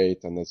right.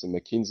 And there's a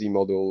McKinsey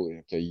model.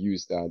 Okay,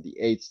 use that, the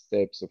 8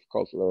 steps of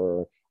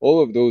Kotler,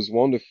 all of those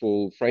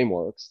wonderful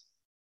frameworks.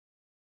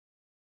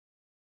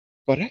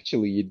 But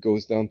actually, it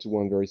goes down to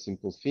one very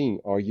simple thing.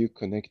 Are you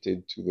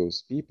connected to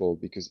those people?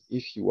 Because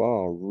if you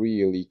are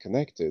really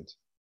connected,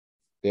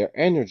 their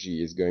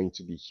energy is going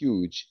to be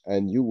huge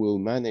and you will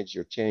manage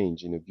your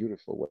change in a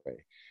beautiful way.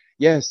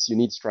 Yes, you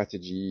need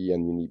strategy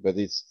but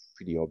it's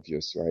pretty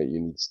obvious, right? You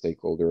need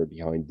stakeholder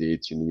behind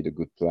it. You need a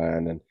good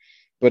plan.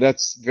 But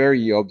that's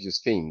very obvious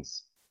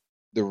things.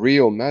 The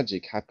real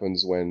magic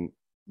happens when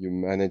you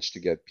manage to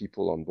get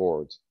people on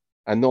board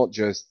and not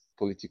just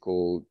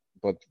political,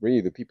 but really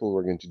the people who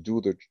are going to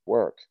do the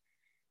work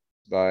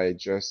by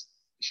just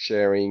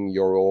sharing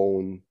your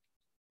own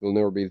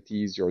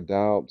vulnerabilities, your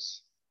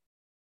doubts.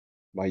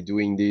 By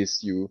doing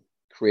this, you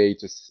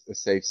create a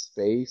safe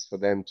space for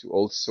them to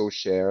also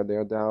share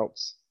their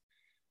doubts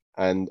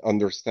and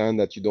understand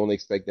that you don't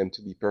expect them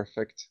to be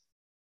perfect,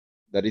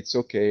 that it's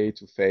okay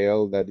to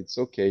fail, that it's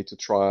okay to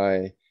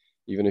try,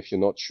 even if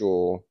you're not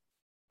sure,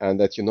 and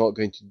that you're not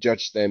going to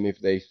judge them if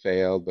they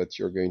fail, but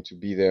you're going to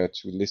be there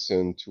to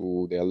listen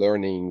to their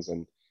learnings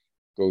and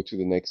go to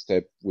the next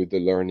step with the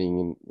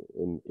learning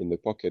in the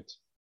pocket.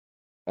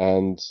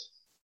 And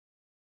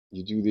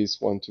you do this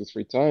 1, 2,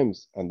 3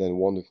 times, and then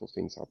wonderful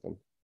things happen.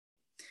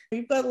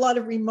 You've got a lot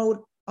of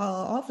remote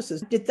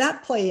offices. Did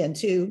that play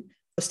into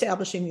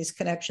establishing these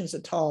connections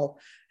at all?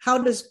 How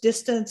does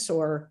distance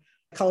or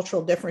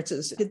cultural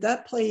differences, did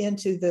that play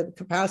into the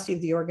capacity of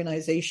the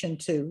organization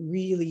to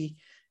really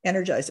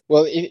energize it?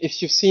 Well,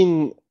 if you've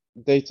seen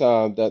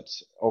data that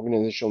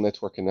organizational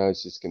network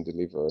analysis can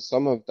deliver,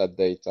 some of that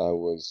data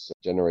was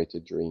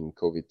generated during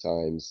COVID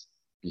times,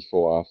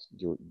 before,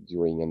 after,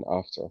 during, and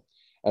after.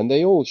 And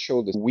they all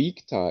show the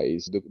weak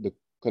ties, the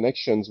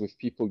connections with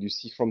people you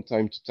see from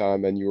time to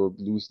time and you're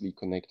loosely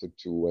connected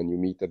to, and you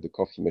meet at the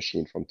coffee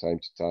machine from time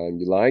to time.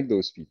 You like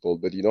those people,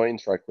 but you don't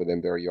interact with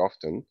them very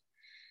often.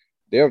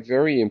 They are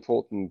very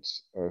important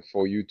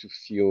for you to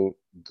feel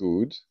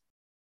good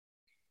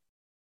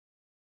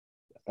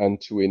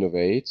and to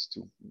innovate,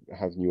 to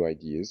have new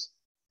ideas.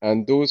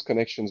 And those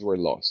connections were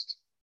lost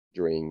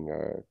during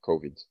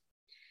COVID.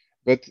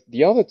 But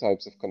the other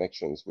types of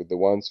connections with the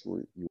ones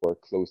who you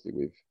work closely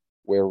with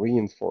were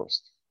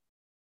reinforced.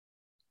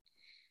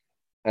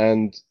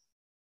 And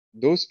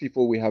those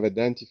people we have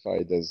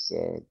identified as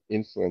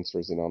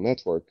influencers in our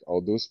network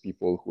are those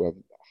people who have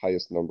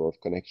highest number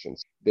of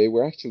connections. They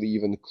were actually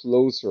even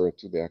closer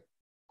to their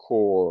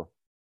core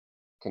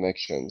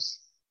connections.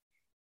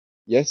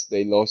 Yes,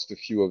 they lost a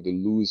few of the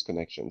loose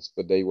connections,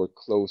 but they were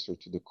closer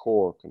to the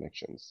core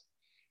connections.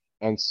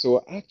 And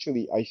so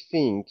actually, I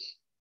think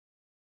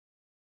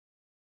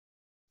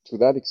to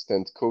that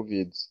extent,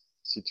 COVID's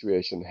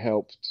situation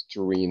helped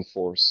to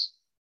reinforce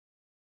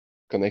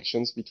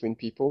connections between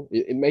people.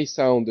 It may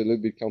sound a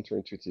little bit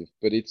counterintuitive,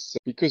 but it's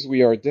because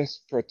we are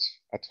desperate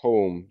at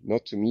home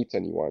not to meet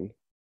anyone.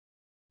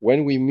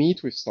 When we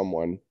meet with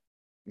someone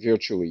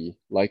virtually,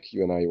 like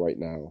you and I right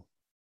now,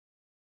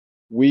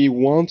 we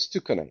want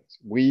to connect.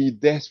 We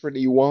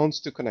desperately want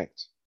to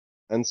connect.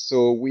 And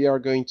so we are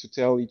going to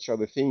tell each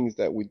other things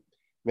that we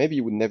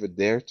maybe would never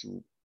dare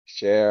to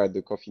share at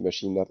the coffee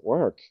machine at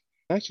work.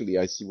 Actually,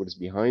 I see what is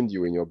behind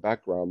you in your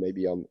background.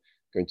 Maybe I'm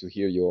going to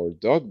hear your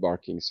dog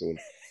barking soon.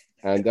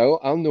 And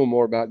I'll know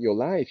more about your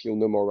life. You'll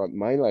know more about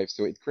my life.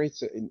 So it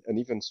creates an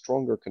even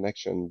stronger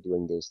connection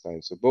during those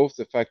times. So both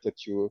the fact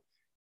that you're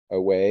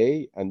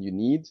away and you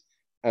need,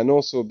 and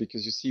also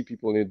because you see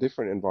people in a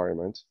different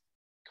environment,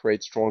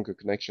 create stronger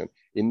connection.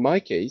 In my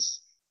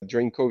case,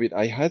 during COVID,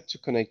 I had to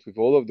connect with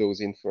all of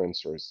those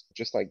influencers,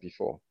 just like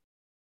before.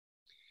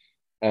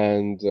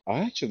 And I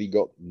actually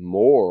got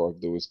more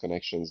of those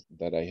connections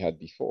that I had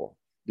before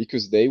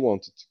because they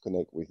wanted to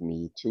connect with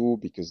me too,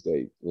 because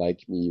they,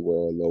 like me,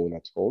 were alone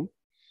at home.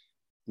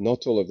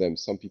 Not all of them.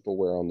 Some people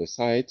were on the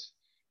site.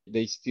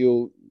 They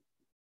still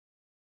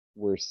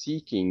were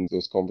seeking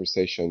those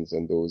conversations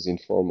and those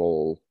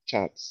informal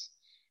chats.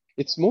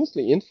 It's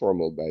mostly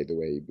informal, by the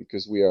way,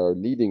 because we are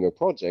leading a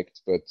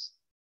project, but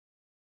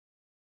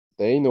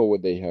they know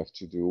what they have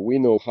to do. We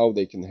know how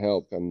they can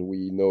help, and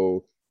we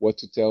know what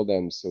to tell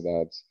them so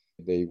that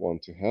they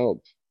want to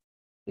help.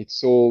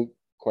 It's all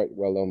quite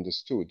well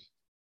understood.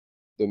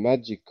 The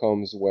magic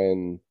comes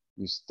when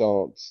you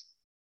start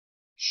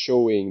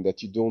showing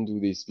that you don't do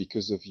this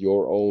because of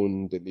your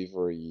own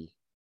delivery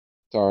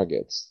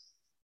targets,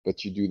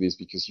 but you do this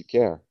because you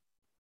care,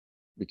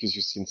 because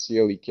you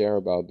sincerely care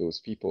about those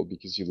people,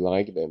 because you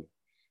like them,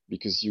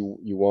 because you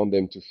want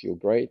them to feel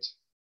great,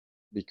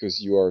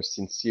 because you are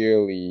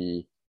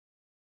sincerely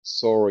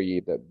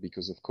sorry that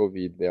because of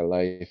COVID, their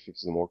life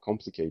is more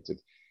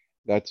complicated.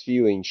 That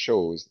feeling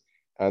shows,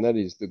 and that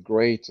is the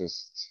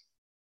greatest,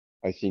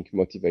 I think,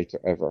 motivator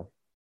ever.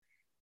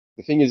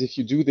 The thing is, if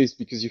you do this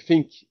because you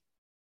think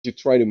you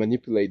try to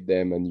manipulate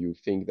them and you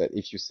think that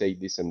if you say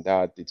this and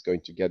that, it's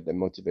going to get them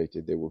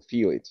motivated, they will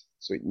feel it.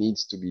 So it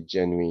needs to be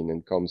genuine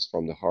and comes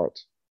from the heart.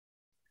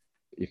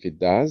 If it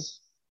does,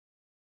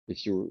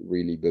 if you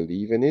really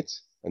believe in it,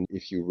 and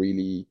if you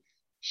really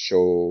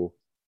show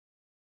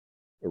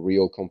a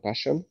real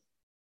compassion,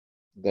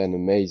 then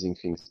amazing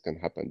things can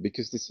happen,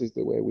 because this is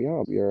the way we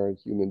are. We are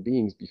human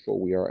beings before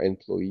we are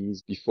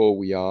employees, before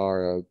we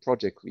are a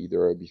project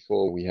leader,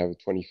 before we have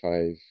a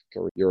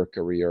 25-year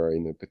career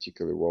in a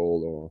particular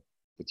role or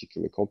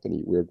particular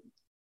company. We're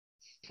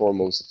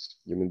foremost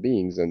human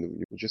beings,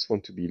 and we just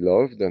want to be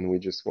loved, and we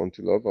just want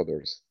to love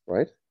others,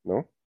 right?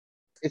 No?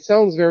 It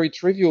sounds very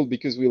trivial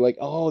because we're like,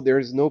 oh, there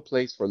is no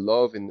place for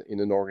love in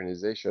an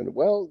organization.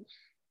 Well,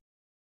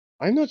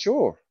 I'm not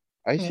sure.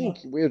 I think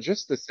we're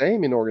just the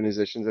same in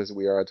organizations as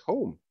we are at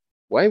home.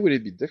 Why would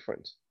it be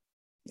different?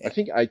 I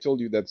think I told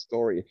you that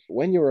story.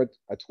 When you're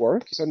at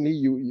work, suddenly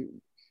you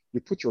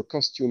put your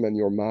costume and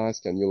your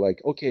mask and you're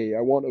like, okay,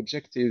 I want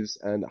objectives,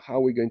 and how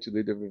are we going to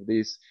deliver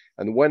this,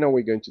 and when are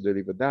we going to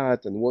deliver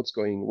that, and what's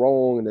going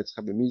wrong, and let's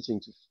have a meeting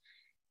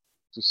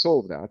to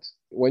solve that.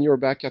 When you're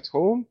back at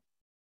home,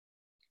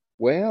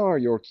 where are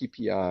your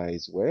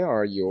KPIs? Where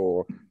are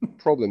your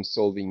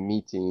problem-solving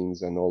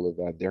meetings and all of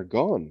that? They're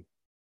gone.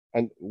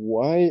 And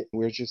why?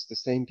 We're just the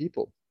same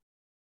people.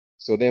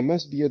 So there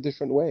must be a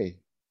different way.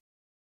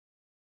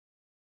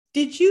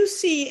 Did you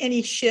see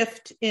any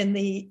shift in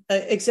the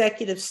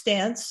executive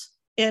stance?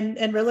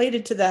 And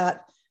related to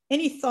that,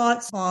 any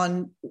thoughts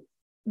on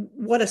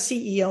what a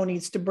CEO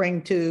needs to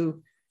bring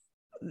to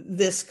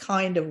this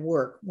kind of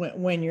work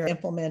when you're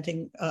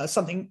implementing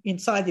something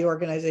inside the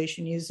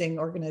organization using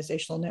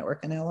organizational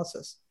network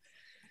analysis?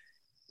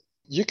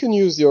 You can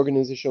use the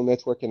organizational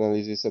network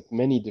analysis at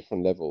many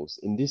different levels.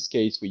 In this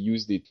case, we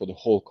used it for the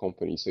whole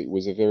company. So it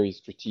was a very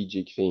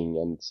strategic thing,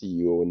 and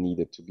CEO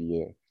needed to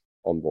be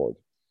on board.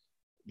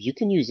 You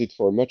can use it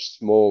for a much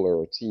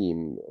smaller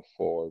team,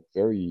 for a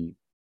very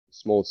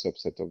small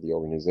subset of the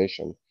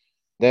organization.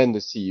 Then the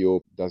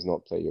CEO does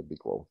not play a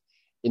big role.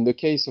 In the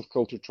case of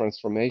culture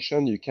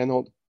transformation, you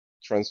cannot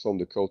transform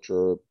the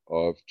culture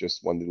of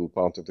just one little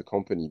part of the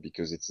company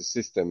because it's a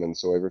system. And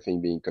so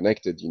everything being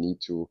connected, you need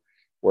to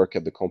work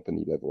at the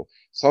company level.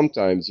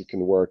 Sometimes you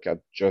can work at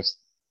just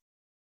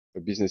a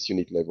business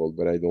unit level,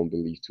 but I don't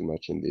believe too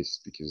much in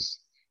this because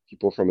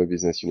people from a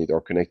business unit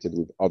are connected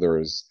with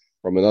others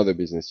from another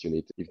business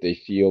unit. If they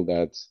feel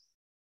that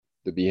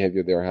the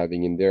behavior they're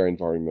having in their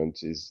environment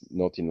is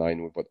not in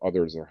line with what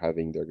others are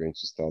having, they're going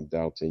to start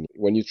doubting.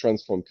 When you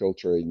transform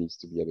culture, it needs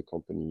to be at the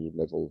company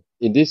level.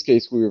 In this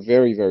case, we were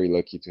very, very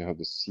lucky to have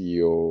the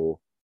CEO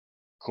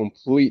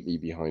completely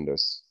behind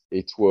us.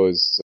 It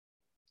was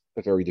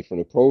a very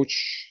different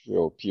approach,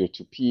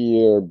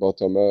 peer-to-peer,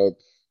 bottom-up.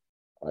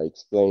 I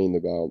explained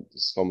about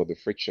some of the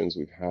frictions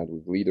we've had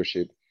with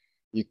leadership.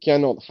 You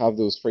cannot have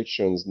those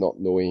frictions not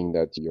knowing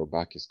that your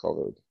back is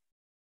covered.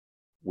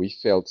 We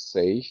felt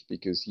safe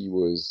because he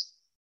was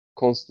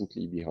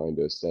constantly behind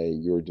us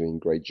saying, you're doing a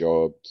great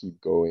job, keep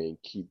going,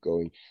 keep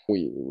going.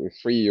 We're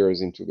 3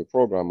 years into the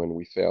program and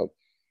we felt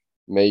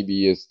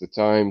maybe it's the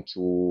time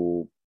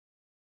to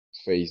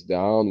phase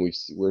down.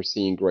 We're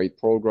seeing great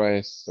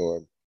progress.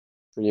 So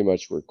pretty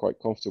much we're quite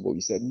comfortable.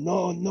 He said,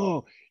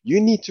 no, you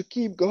need to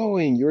keep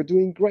going. You're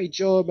doing a great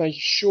job. I'm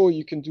sure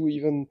you can do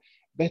even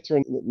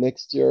better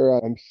next year.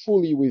 I'm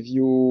fully with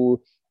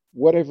you.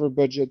 Whatever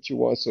budget you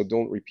want, so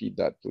don't repeat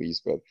that, please,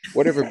 but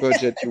whatever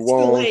budget you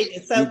want,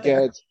 you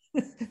get.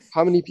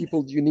 How many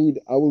people do you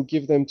need? I will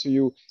give them to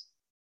you.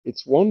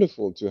 It's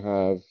wonderful to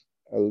have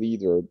a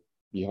leader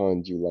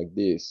behind you like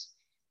this.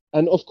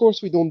 And of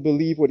course, we don't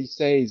believe what he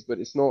says, but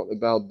it's not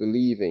about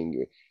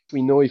believing.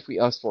 We know if we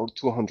ask for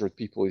 200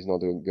 people, he's not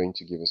going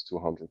to give us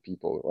 200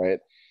 people, right?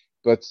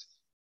 But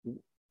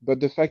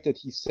the fact that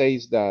he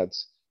says that,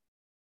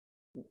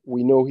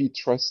 we know he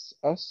trusts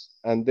us,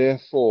 and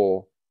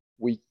therefore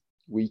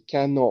we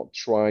cannot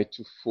try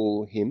to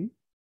fool him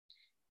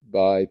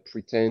by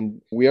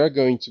pretend. We are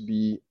going to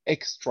be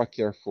extra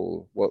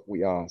careful what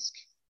we ask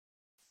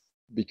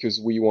because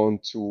we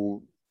want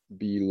to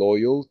be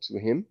loyal to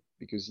him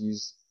because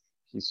he's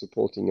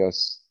supporting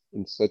us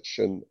in such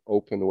an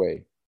open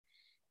way.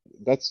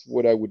 That's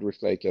what I would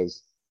reflect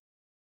as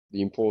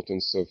the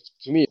importance of,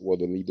 to me,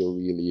 what a leader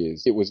really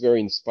is. It was very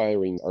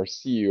inspiring. Our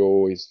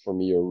CEO is, for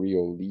me, a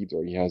real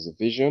leader. He has a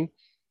vision,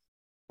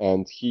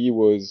 and he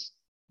was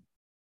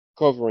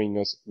covering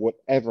us.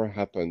 Whatever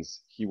happens,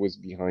 he was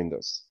behind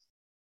us.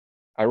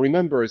 I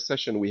remember a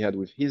session we had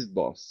with his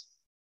boss,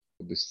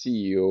 the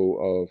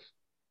CEO of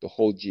the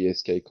whole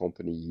GSK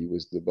company. He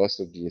was the boss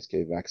of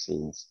GSK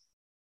Vaccines.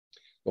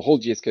 The whole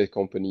GSK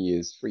company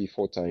is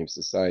 3-4 times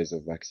the size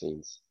of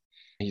vaccines.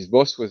 His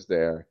boss was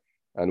there,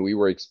 and we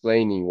were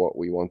explaining what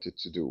we wanted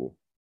to do.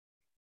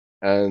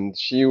 And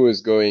she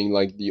was going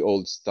like the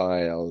old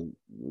style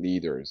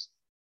leaders.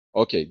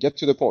 Okay, get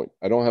to the point.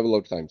 I don't have a lot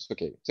of time.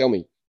 Okay, tell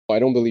me. I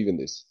don't believe in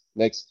this.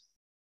 Next.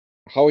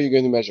 How are you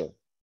going to measure?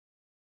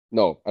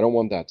 No, I don't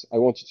want that. I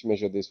want you to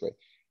measure this way.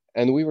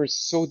 And we were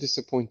so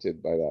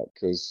disappointed by that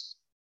because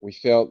we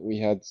felt we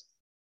had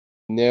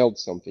nailed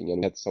something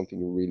and had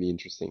something really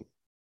interesting.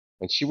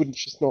 And she would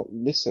just not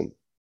listen.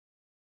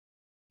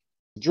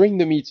 During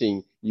the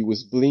meeting, he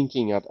was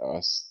blinking at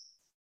us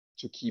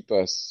to keep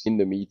us in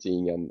the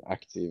meeting and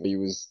active. He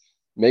was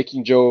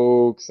making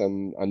jokes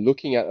and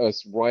looking at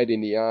us right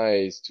in the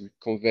eyes to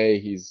convey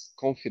his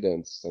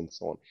confidence and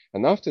so on.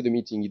 And after the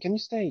meeting, can you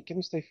stay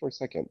for a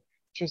second?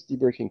 Just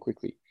debriefing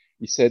quickly.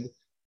 He said,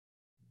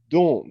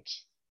 don't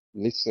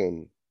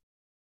listen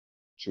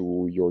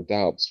to your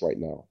doubts right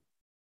now.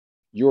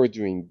 You're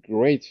doing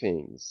great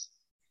things.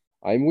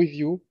 I'm with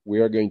you. We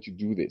are going to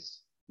do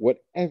this.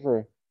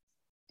 Whatever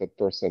that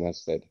person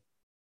has said.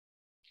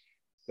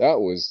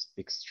 That was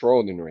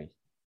extraordinary.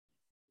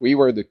 We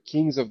were the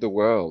kings of the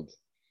world.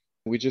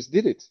 We just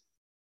did it.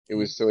 It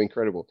was so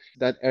incredible.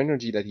 That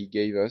energy that he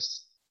gave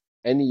us,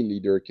 any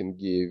leader can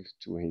give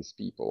to his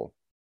people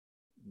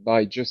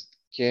by just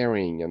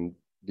caring and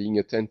being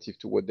attentive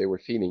to what they were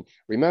feeling.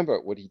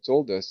 Remember, what he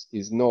told us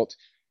is not,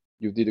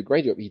 you did a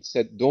great job. He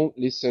said, don't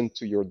listen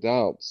to your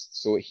doubts.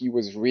 So he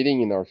was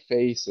reading in our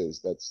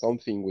faces that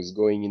something was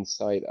going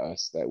inside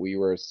us, that we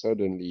were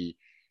suddenly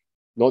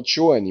not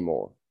sure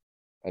anymore.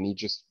 And he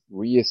just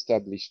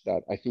reestablished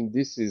that. I think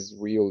this is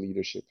real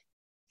leadership.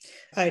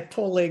 I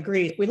totally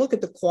agree. If we look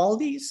at the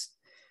qualities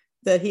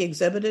that he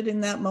exhibited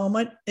in that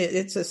moment,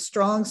 it's a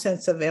strong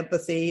sense of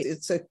empathy.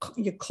 It's a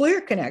clear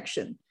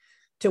connection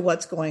to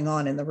what's going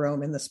on in the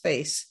room, in the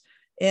space.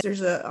 And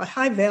there's a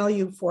high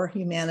value for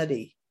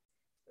humanity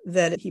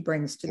that he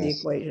brings to the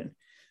equation,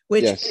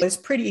 which is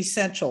pretty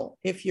essential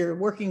if you're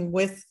working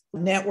with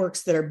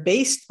networks that are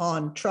based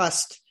on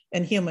trust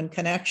and human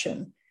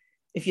connection.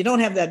 If you don't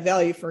have that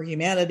value for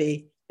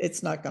humanity,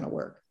 it's not going to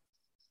work.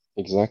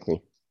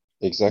 Exactly.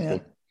 Yeah.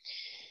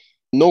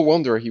 No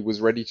wonder he was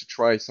ready to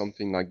try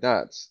something like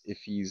that if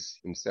he's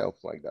himself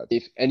like that.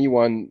 If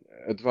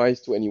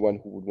advice to anyone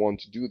who would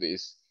want to do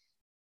this,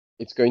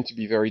 it's going to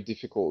be very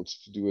difficult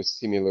to do a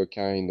similar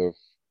kind of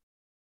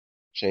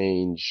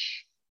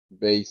change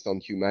based on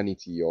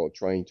humanity or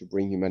trying to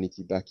bring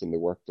humanity back in the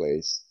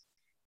workplace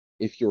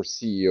if your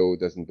CEO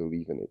doesn't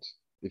believe in it.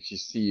 If your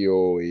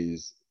CEO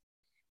is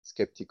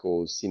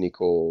skeptical,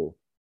 cynical,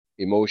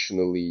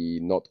 emotionally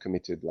not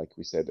committed, like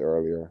we said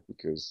earlier,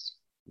 because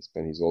he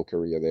spent his whole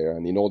career there.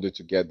 And in order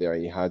to get there,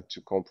 he had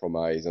to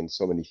compromise on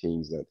so many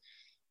things that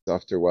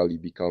after a while he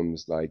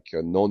becomes like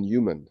a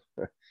non-human.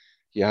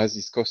 He has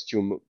his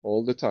costume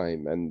all the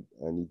time and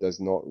he does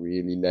not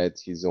really let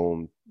his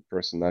own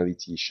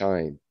personality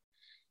shine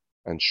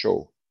and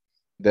show.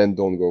 Then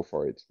don't go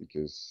for it,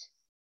 because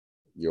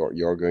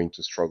you're going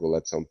to struggle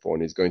at some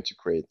point. It's going to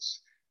create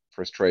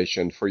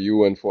frustration for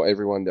you and for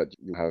everyone that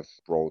you have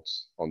brought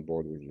on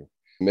board with you.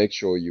 Make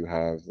sure you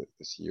have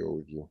the CEO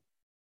with you.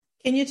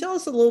 Can you tell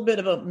us a little bit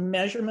about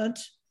measurement?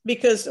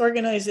 Because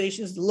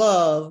organizations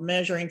love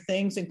measuring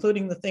things,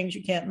 including the things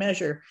you can't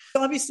measure.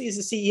 Obviously, as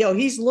a CEO,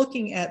 he's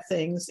looking at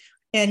things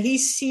and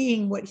he's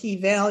seeing what he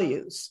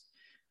values.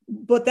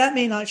 But that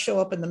may not show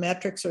up in the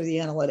metrics or the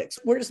analytics.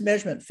 Where does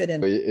measurement fit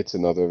in? It's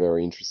another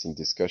very interesting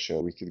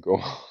discussion. We could go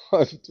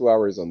on 2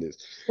 hours on this.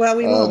 Well,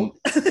 we won't.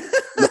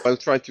 No, I'll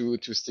try to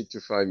stick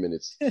to 5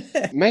 minutes.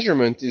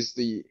 Measurement is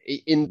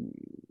in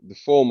the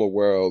former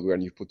world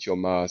when you put your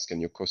mask and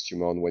your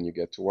costume on when you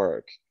get to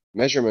work.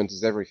 Measurement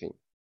is everything.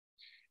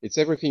 It's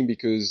everything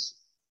because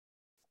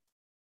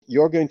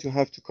you're going to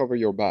have to cover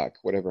your back,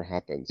 whatever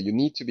happens. You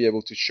need to be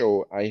able to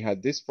show, I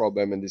had this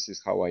problem and this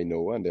is how I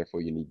know, and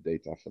therefore you need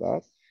data for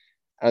that.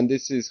 And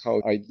this is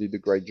how I did a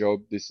great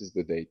job. This is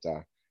the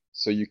data.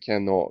 So you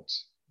cannot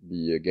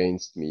be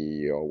against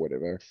me or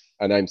whatever.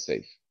 And I'm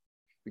safe.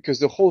 Because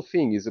the whole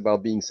thing is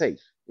about being safe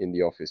in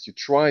the office. You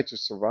try to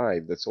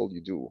survive. That's all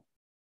you do.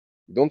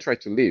 You don't try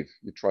to live.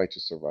 You try to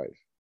survive.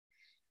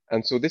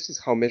 And so this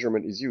is how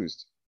measurement is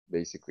used,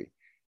 basically.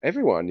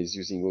 Everyone is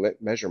using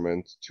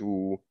measurement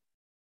to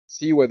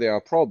see where there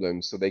are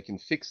problems so they can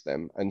fix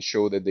them and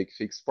show that they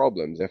fix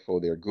problems.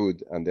 Therefore, they're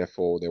good and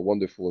therefore they're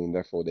wonderful and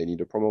therefore they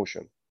need a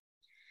promotion.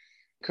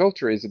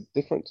 Culture is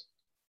different.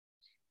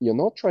 You're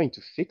not trying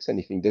to fix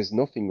anything. There's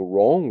nothing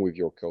wrong with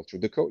your culture.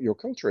 Your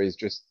culture is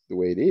just the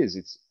way it is.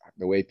 It's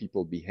the way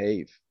people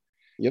behave.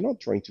 You're not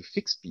trying to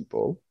fix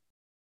people.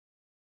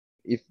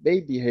 If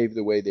they behave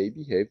the way they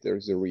behave,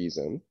 there's a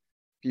reason.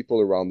 People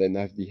around them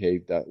have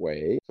behaved that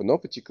way. For no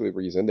particular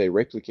reason, they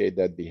replicate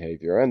that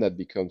behavior and that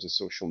becomes a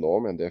social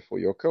norm and therefore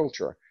your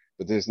culture.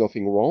 But there's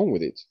nothing wrong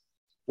with it.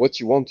 What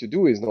you want to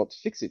do is not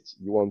fix it.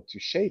 You want to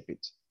shape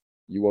it.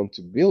 You want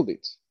to build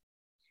it.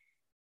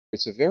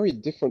 It's a very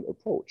different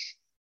approach.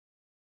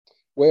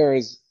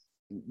 Whereas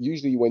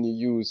usually when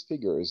you use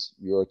figures,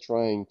 you're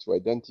trying to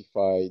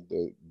identify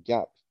the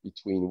gap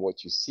between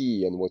what you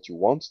see and what you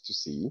want to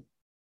see.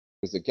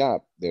 There's a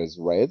gap. There's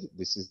red.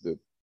 This is the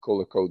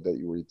color code that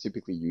you were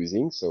typically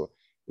using. So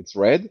it's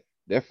red.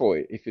 Therefore,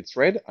 if it's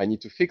red, I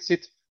need to fix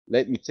it.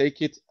 Let me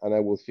take it and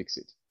I will fix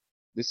it.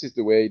 This is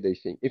the way they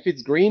think. If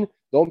it's green,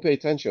 don't pay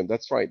attention.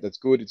 That's right. That's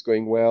good. It's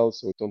going well.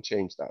 So don't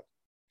change that.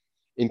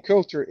 In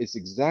culture, it's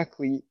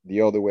exactly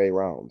the other way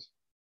around.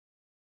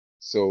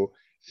 So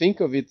think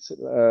of it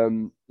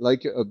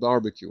like a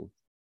barbecue.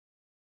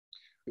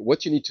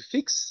 What you need to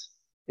fix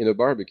in a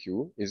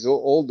barbecue is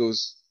all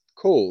those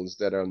coals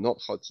that are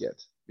not hot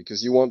yet,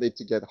 because you want it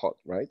to get hot,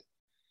 right?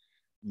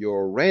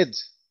 Your red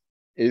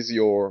is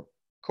your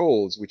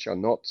coals which are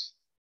not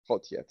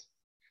hot yet.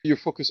 You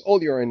focus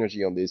all your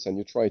energy on this and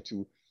you try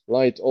to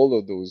light all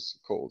of those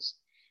coals.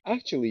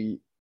 Actually,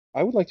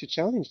 I would like to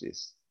challenge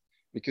this.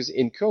 Because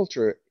in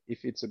culture,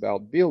 if it's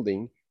about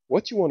building,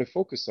 what you want to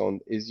focus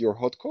on is your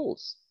hot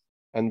coals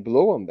and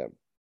blow on them.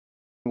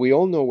 We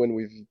all know when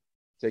we've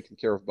taken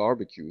care of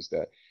barbecues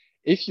that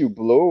if you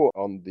blow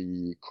on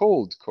the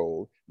cold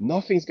coal,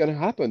 nothing's going to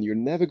happen. You're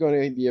never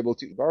going to be able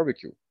to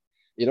barbecue.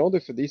 In order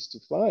for this to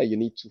fly, you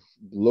need to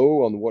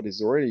blow on what is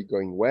already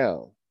going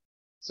well.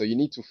 So you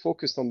need to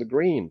focus on the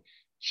green,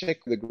 check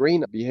the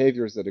green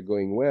behaviors that are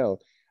going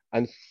well,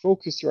 and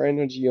focus your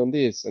energy on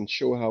this and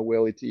show how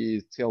well it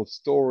is, tell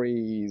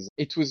stories.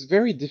 It was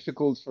very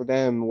difficult for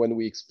them when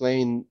we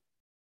explained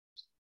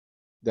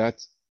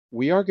that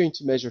we are going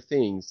to measure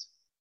things,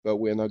 but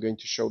we're not going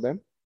to show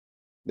them.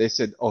 They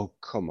said, oh,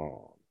 come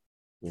on,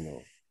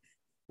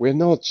 we're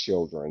not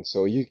children,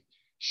 so you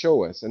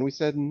show us. And we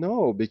said,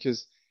 no,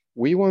 because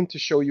we want to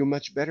show you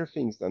much better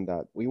things than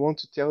that. We want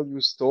to tell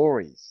you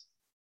stories.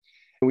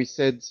 And we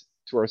said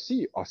to our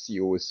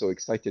CEO was so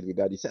excited with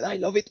that. He said, I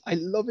love it. I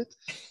love it.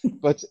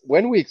 But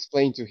when we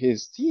explained to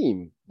his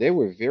team, they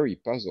were very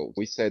puzzled.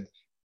 We said,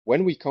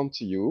 When we come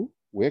to you,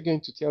 we're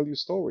going to tell you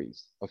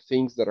stories of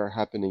things that are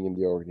happening in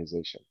the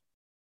organization.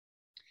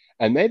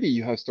 And maybe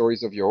you have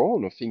stories of your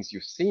own, of things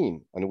you've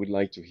seen, and we'd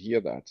like to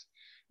hear that.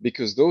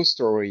 Because those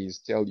stories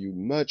tell you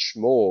much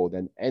more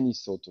than any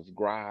sort of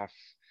graph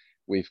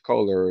with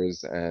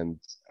colors and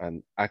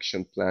an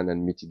action plan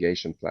and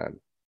mitigation plan.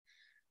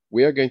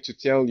 We are going to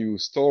tell you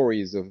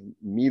stories of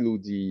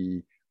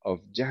Miludi, of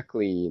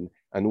Jacqueline,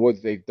 and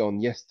what they've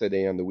done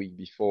yesterday and the week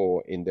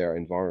before in their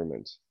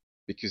environment,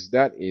 because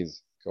that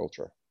is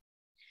culture.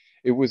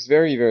 It was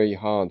very, very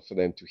hard for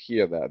them to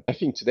hear that. I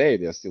think today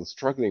they're still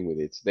struggling with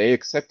it. They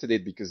accepted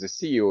it because the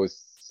CEO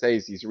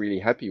says he's really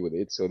happy with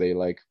it. So they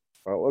like,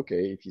 well,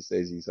 okay, if he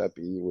says he's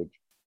happy,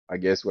 I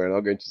guess we're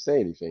not going to say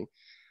anything.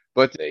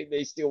 But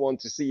they still want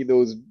to see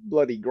those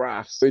bloody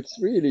graphs. So it's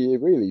really,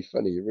 really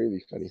funny,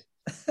 really funny.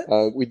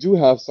 We do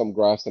have some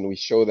graphs and we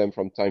show them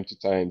from time to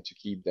time to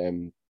keep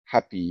them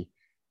happy.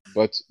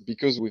 But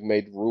because we've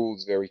made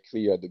rules very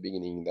clear at the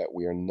beginning that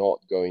we are not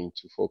going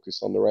to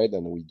focus on the red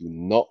and we do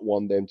not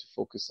want them to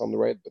focus on the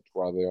red, but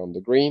rather on the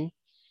green,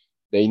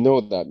 they know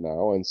that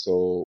now. And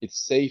so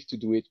it's safe to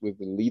do it with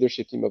the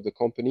leadership team of the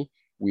company.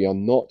 We are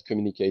not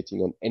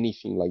communicating on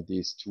anything like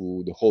this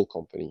to the whole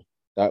company.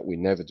 That we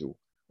never do.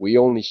 We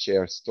only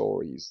share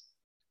stories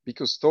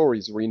because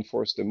stories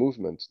reinforce the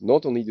movement.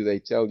 Not only do they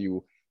tell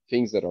you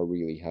things that are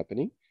really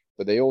happening,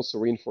 but they also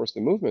reinforce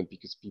the movement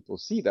because people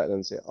see that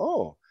and say,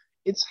 oh,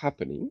 it's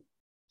happening.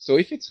 So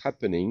if it's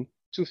happening,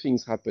 two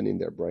things happen in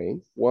their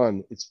brain.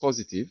 One, it's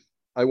positive.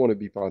 I want to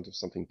be part of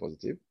something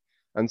positive.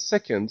 And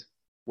second,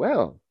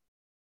 well,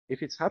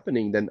 if it's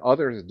happening, then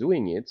others are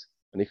doing it.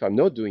 And if I'm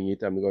not doing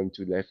it, I'm going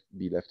to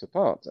be left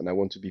apart. And I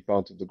want to be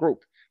part of the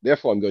group.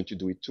 Therefore, I'm going to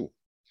do it too.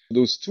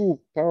 Those two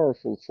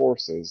powerful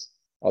forces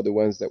are the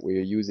ones that we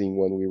are using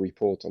when we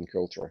report on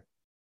culture.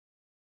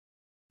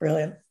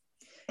 Brilliant.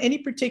 Any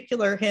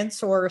particular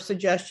hints or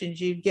suggestions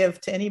you'd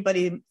give to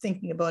anybody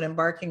thinking about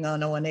embarking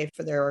on O&A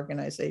for their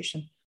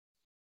organization?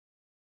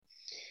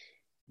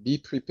 Be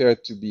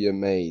prepared to be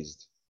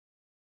amazed.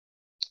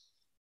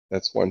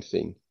 That's one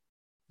thing.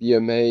 Be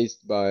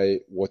amazed by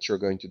what you're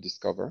going to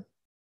discover.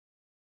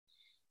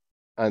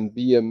 And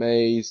be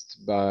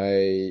amazed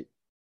by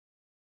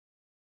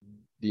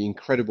the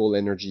incredible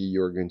energy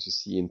you're going to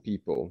see in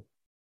people.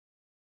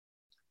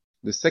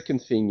 The second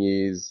thing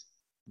is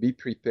be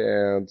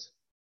prepared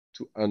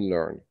to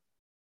unlearn.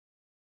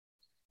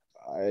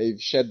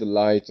 I've shed the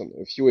light on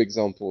a few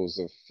examples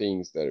of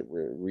things that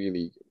were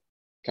really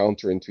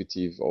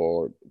counterintuitive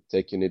or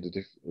taken it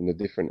in a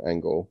different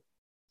angle.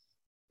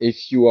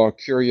 If you are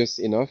curious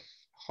enough,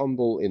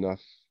 humble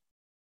enough,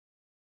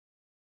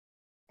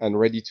 and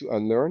ready to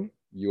unlearn,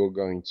 you're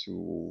going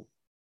to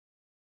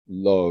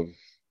love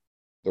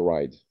the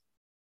ride.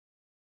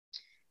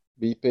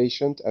 Be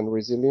patient and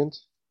resilient.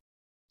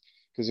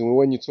 Because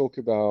when you talk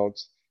about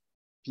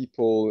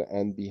people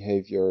and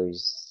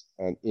behaviors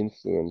and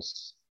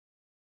influence,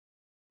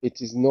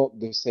 it is not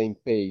the same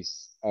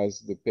pace as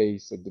the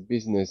pace that the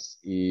business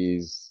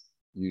is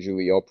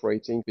usually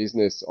operating.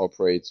 Business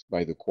operates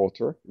by the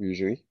quarter,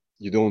 usually.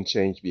 You don't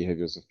change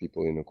behaviors of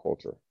people in a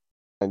quarter.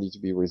 I need to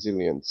be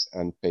resilient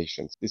and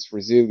patient. This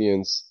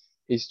resilience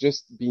is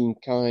just being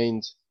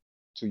kind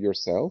to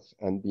yourself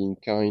and being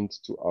kind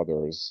to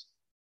others,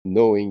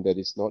 knowing that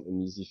it's not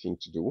an easy thing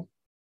to do,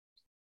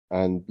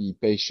 and be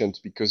patient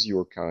because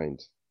you're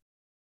kind.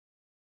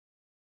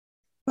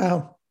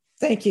 Wow.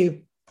 Thank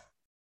you.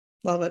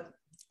 Love it.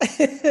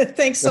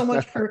 Thanks so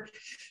much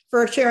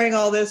for sharing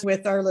all this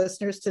with our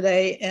listeners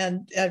today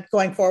and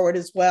going forward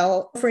as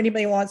well. For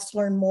anybody who wants to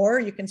learn more,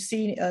 you can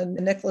see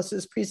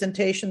Nicholas's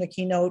presentation, the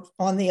keynote,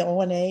 on the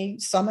O&A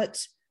Summit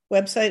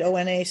website,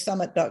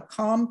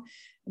 onasummit.com.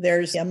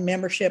 There's a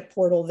membership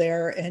portal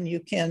there, and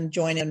you can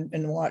join in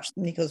and watch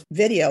Nico's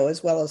video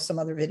as well as some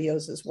other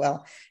videos as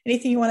well.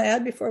 Anything you want to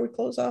add before we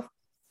close off?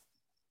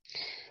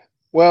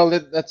 Well,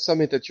 that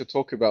summit that you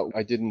talk about,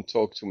 I didn't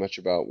talk too much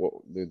about what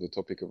the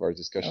topic of our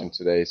discussion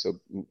today, so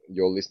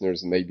your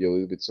listeners may be a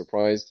little bit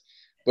surprised.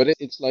 But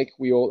it's like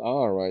we all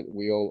are, right?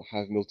 We all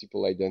have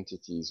multiple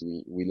identities.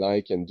 We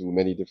like and do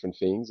many different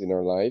things in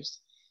our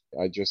lives.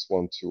 I just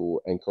want to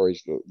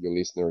encourage your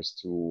listeners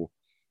to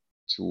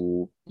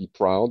be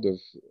proud of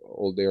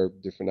all their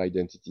different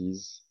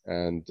identities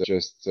and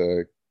just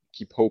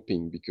keep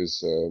hoping,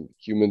 because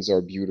humans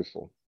are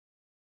beautiful.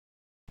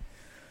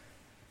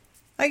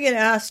 I get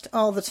asked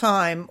all the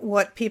time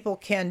what people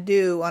can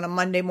do on a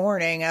Monday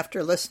morning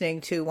after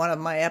listening to one of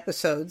my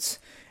episodes.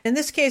 In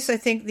this case, I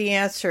think the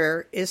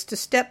answer is to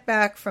step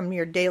back from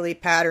your daily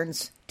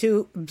patterns,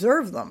 to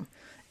observe them,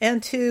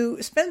 and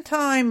to spend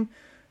time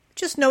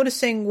just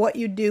noticing what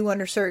you do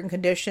under certain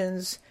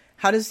conditions.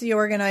 How does the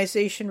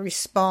organization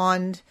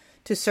respond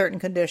to certain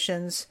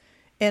conditions?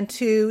 And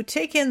to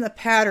take in the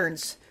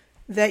patterns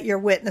that you're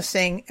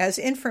witnessing as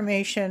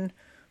information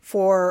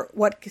for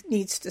what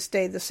needs to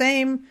stay the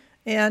same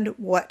and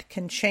what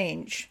can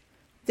change.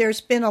 There's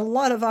been a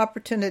lot of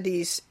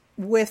opportunities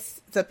with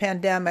the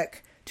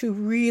pandemic to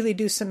really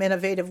do some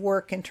innovative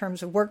work in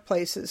terms of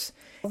workplaces.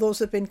 Those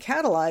have been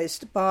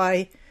catalyzed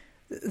by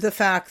the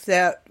fact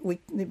that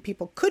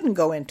people couldn't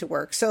go into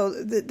work. So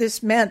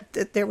this meant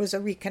that there was a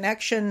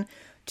reconnection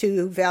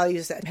to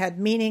values that had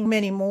meaning.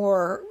 Many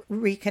more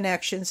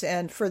reconnections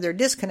and further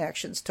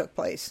disconnections took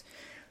place.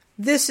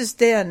 This is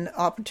then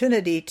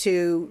opportunity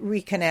to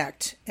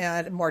reconnect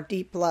at a more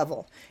deep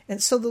level.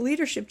 And so the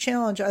leadership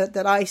challenge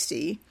that I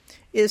see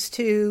is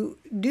to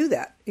do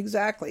that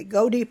exactly.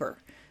 Go deeper.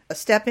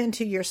 Step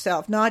into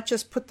yourself, not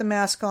just put the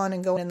mask on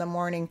and go in the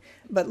morning,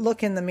 but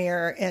look in the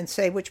mirror and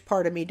say, which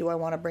part of me do I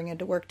want to bring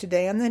into work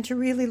today? And then to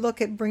really look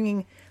at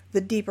bringing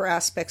the deeper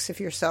aspects of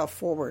yourself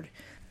forward.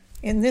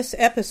 In this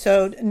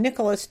episode,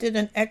 Nicholas did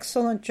an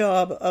excellent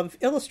job of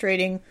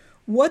illustrating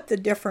what the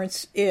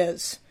difference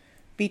is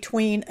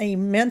between a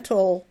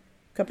mental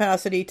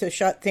capacity to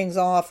shut things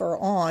off or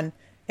on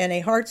and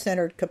a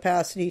heart-centered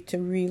capacity to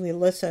really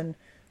listen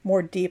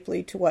more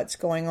deeply to what's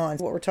going on.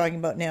 What we're talking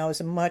about now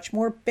is a much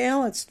more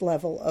balanced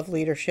level of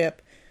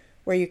leadership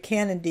where you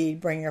can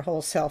indeed bring your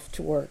whole self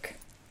to work.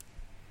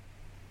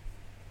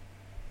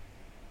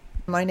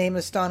 My name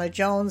is Donna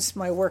Jones.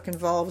 My work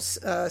involves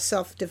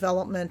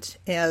self-development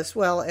as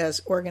well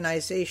as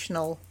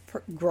organizational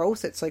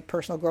growth. It's like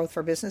personal growth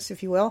for business,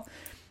 if you will,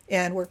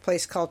 and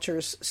workplace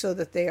cultures so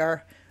that they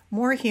are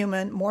more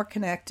human, more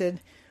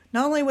connected,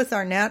 not only with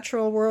our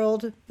natural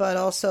world, but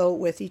also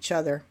with each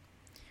other.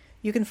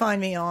 You can find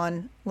me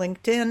on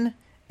LinkedIn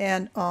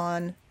and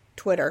on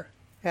Twitter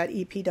at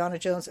EP Donna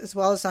Jones, as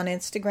well as on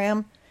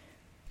Instagram.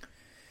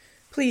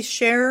 Please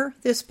share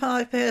this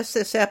podcast,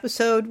 this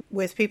episode,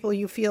 with people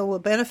you feel will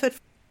benefit.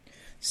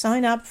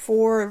 Sign up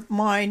for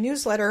my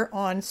newsletter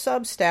on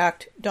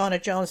Substack, Donna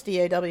Jones,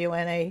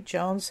 D-A-W-N-A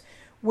Jones,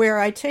 where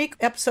I take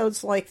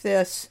episodes like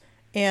this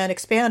and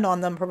expand on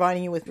them,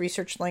 providing you with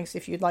research links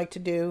if you'd like to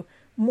do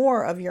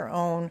more of your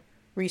own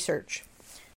research.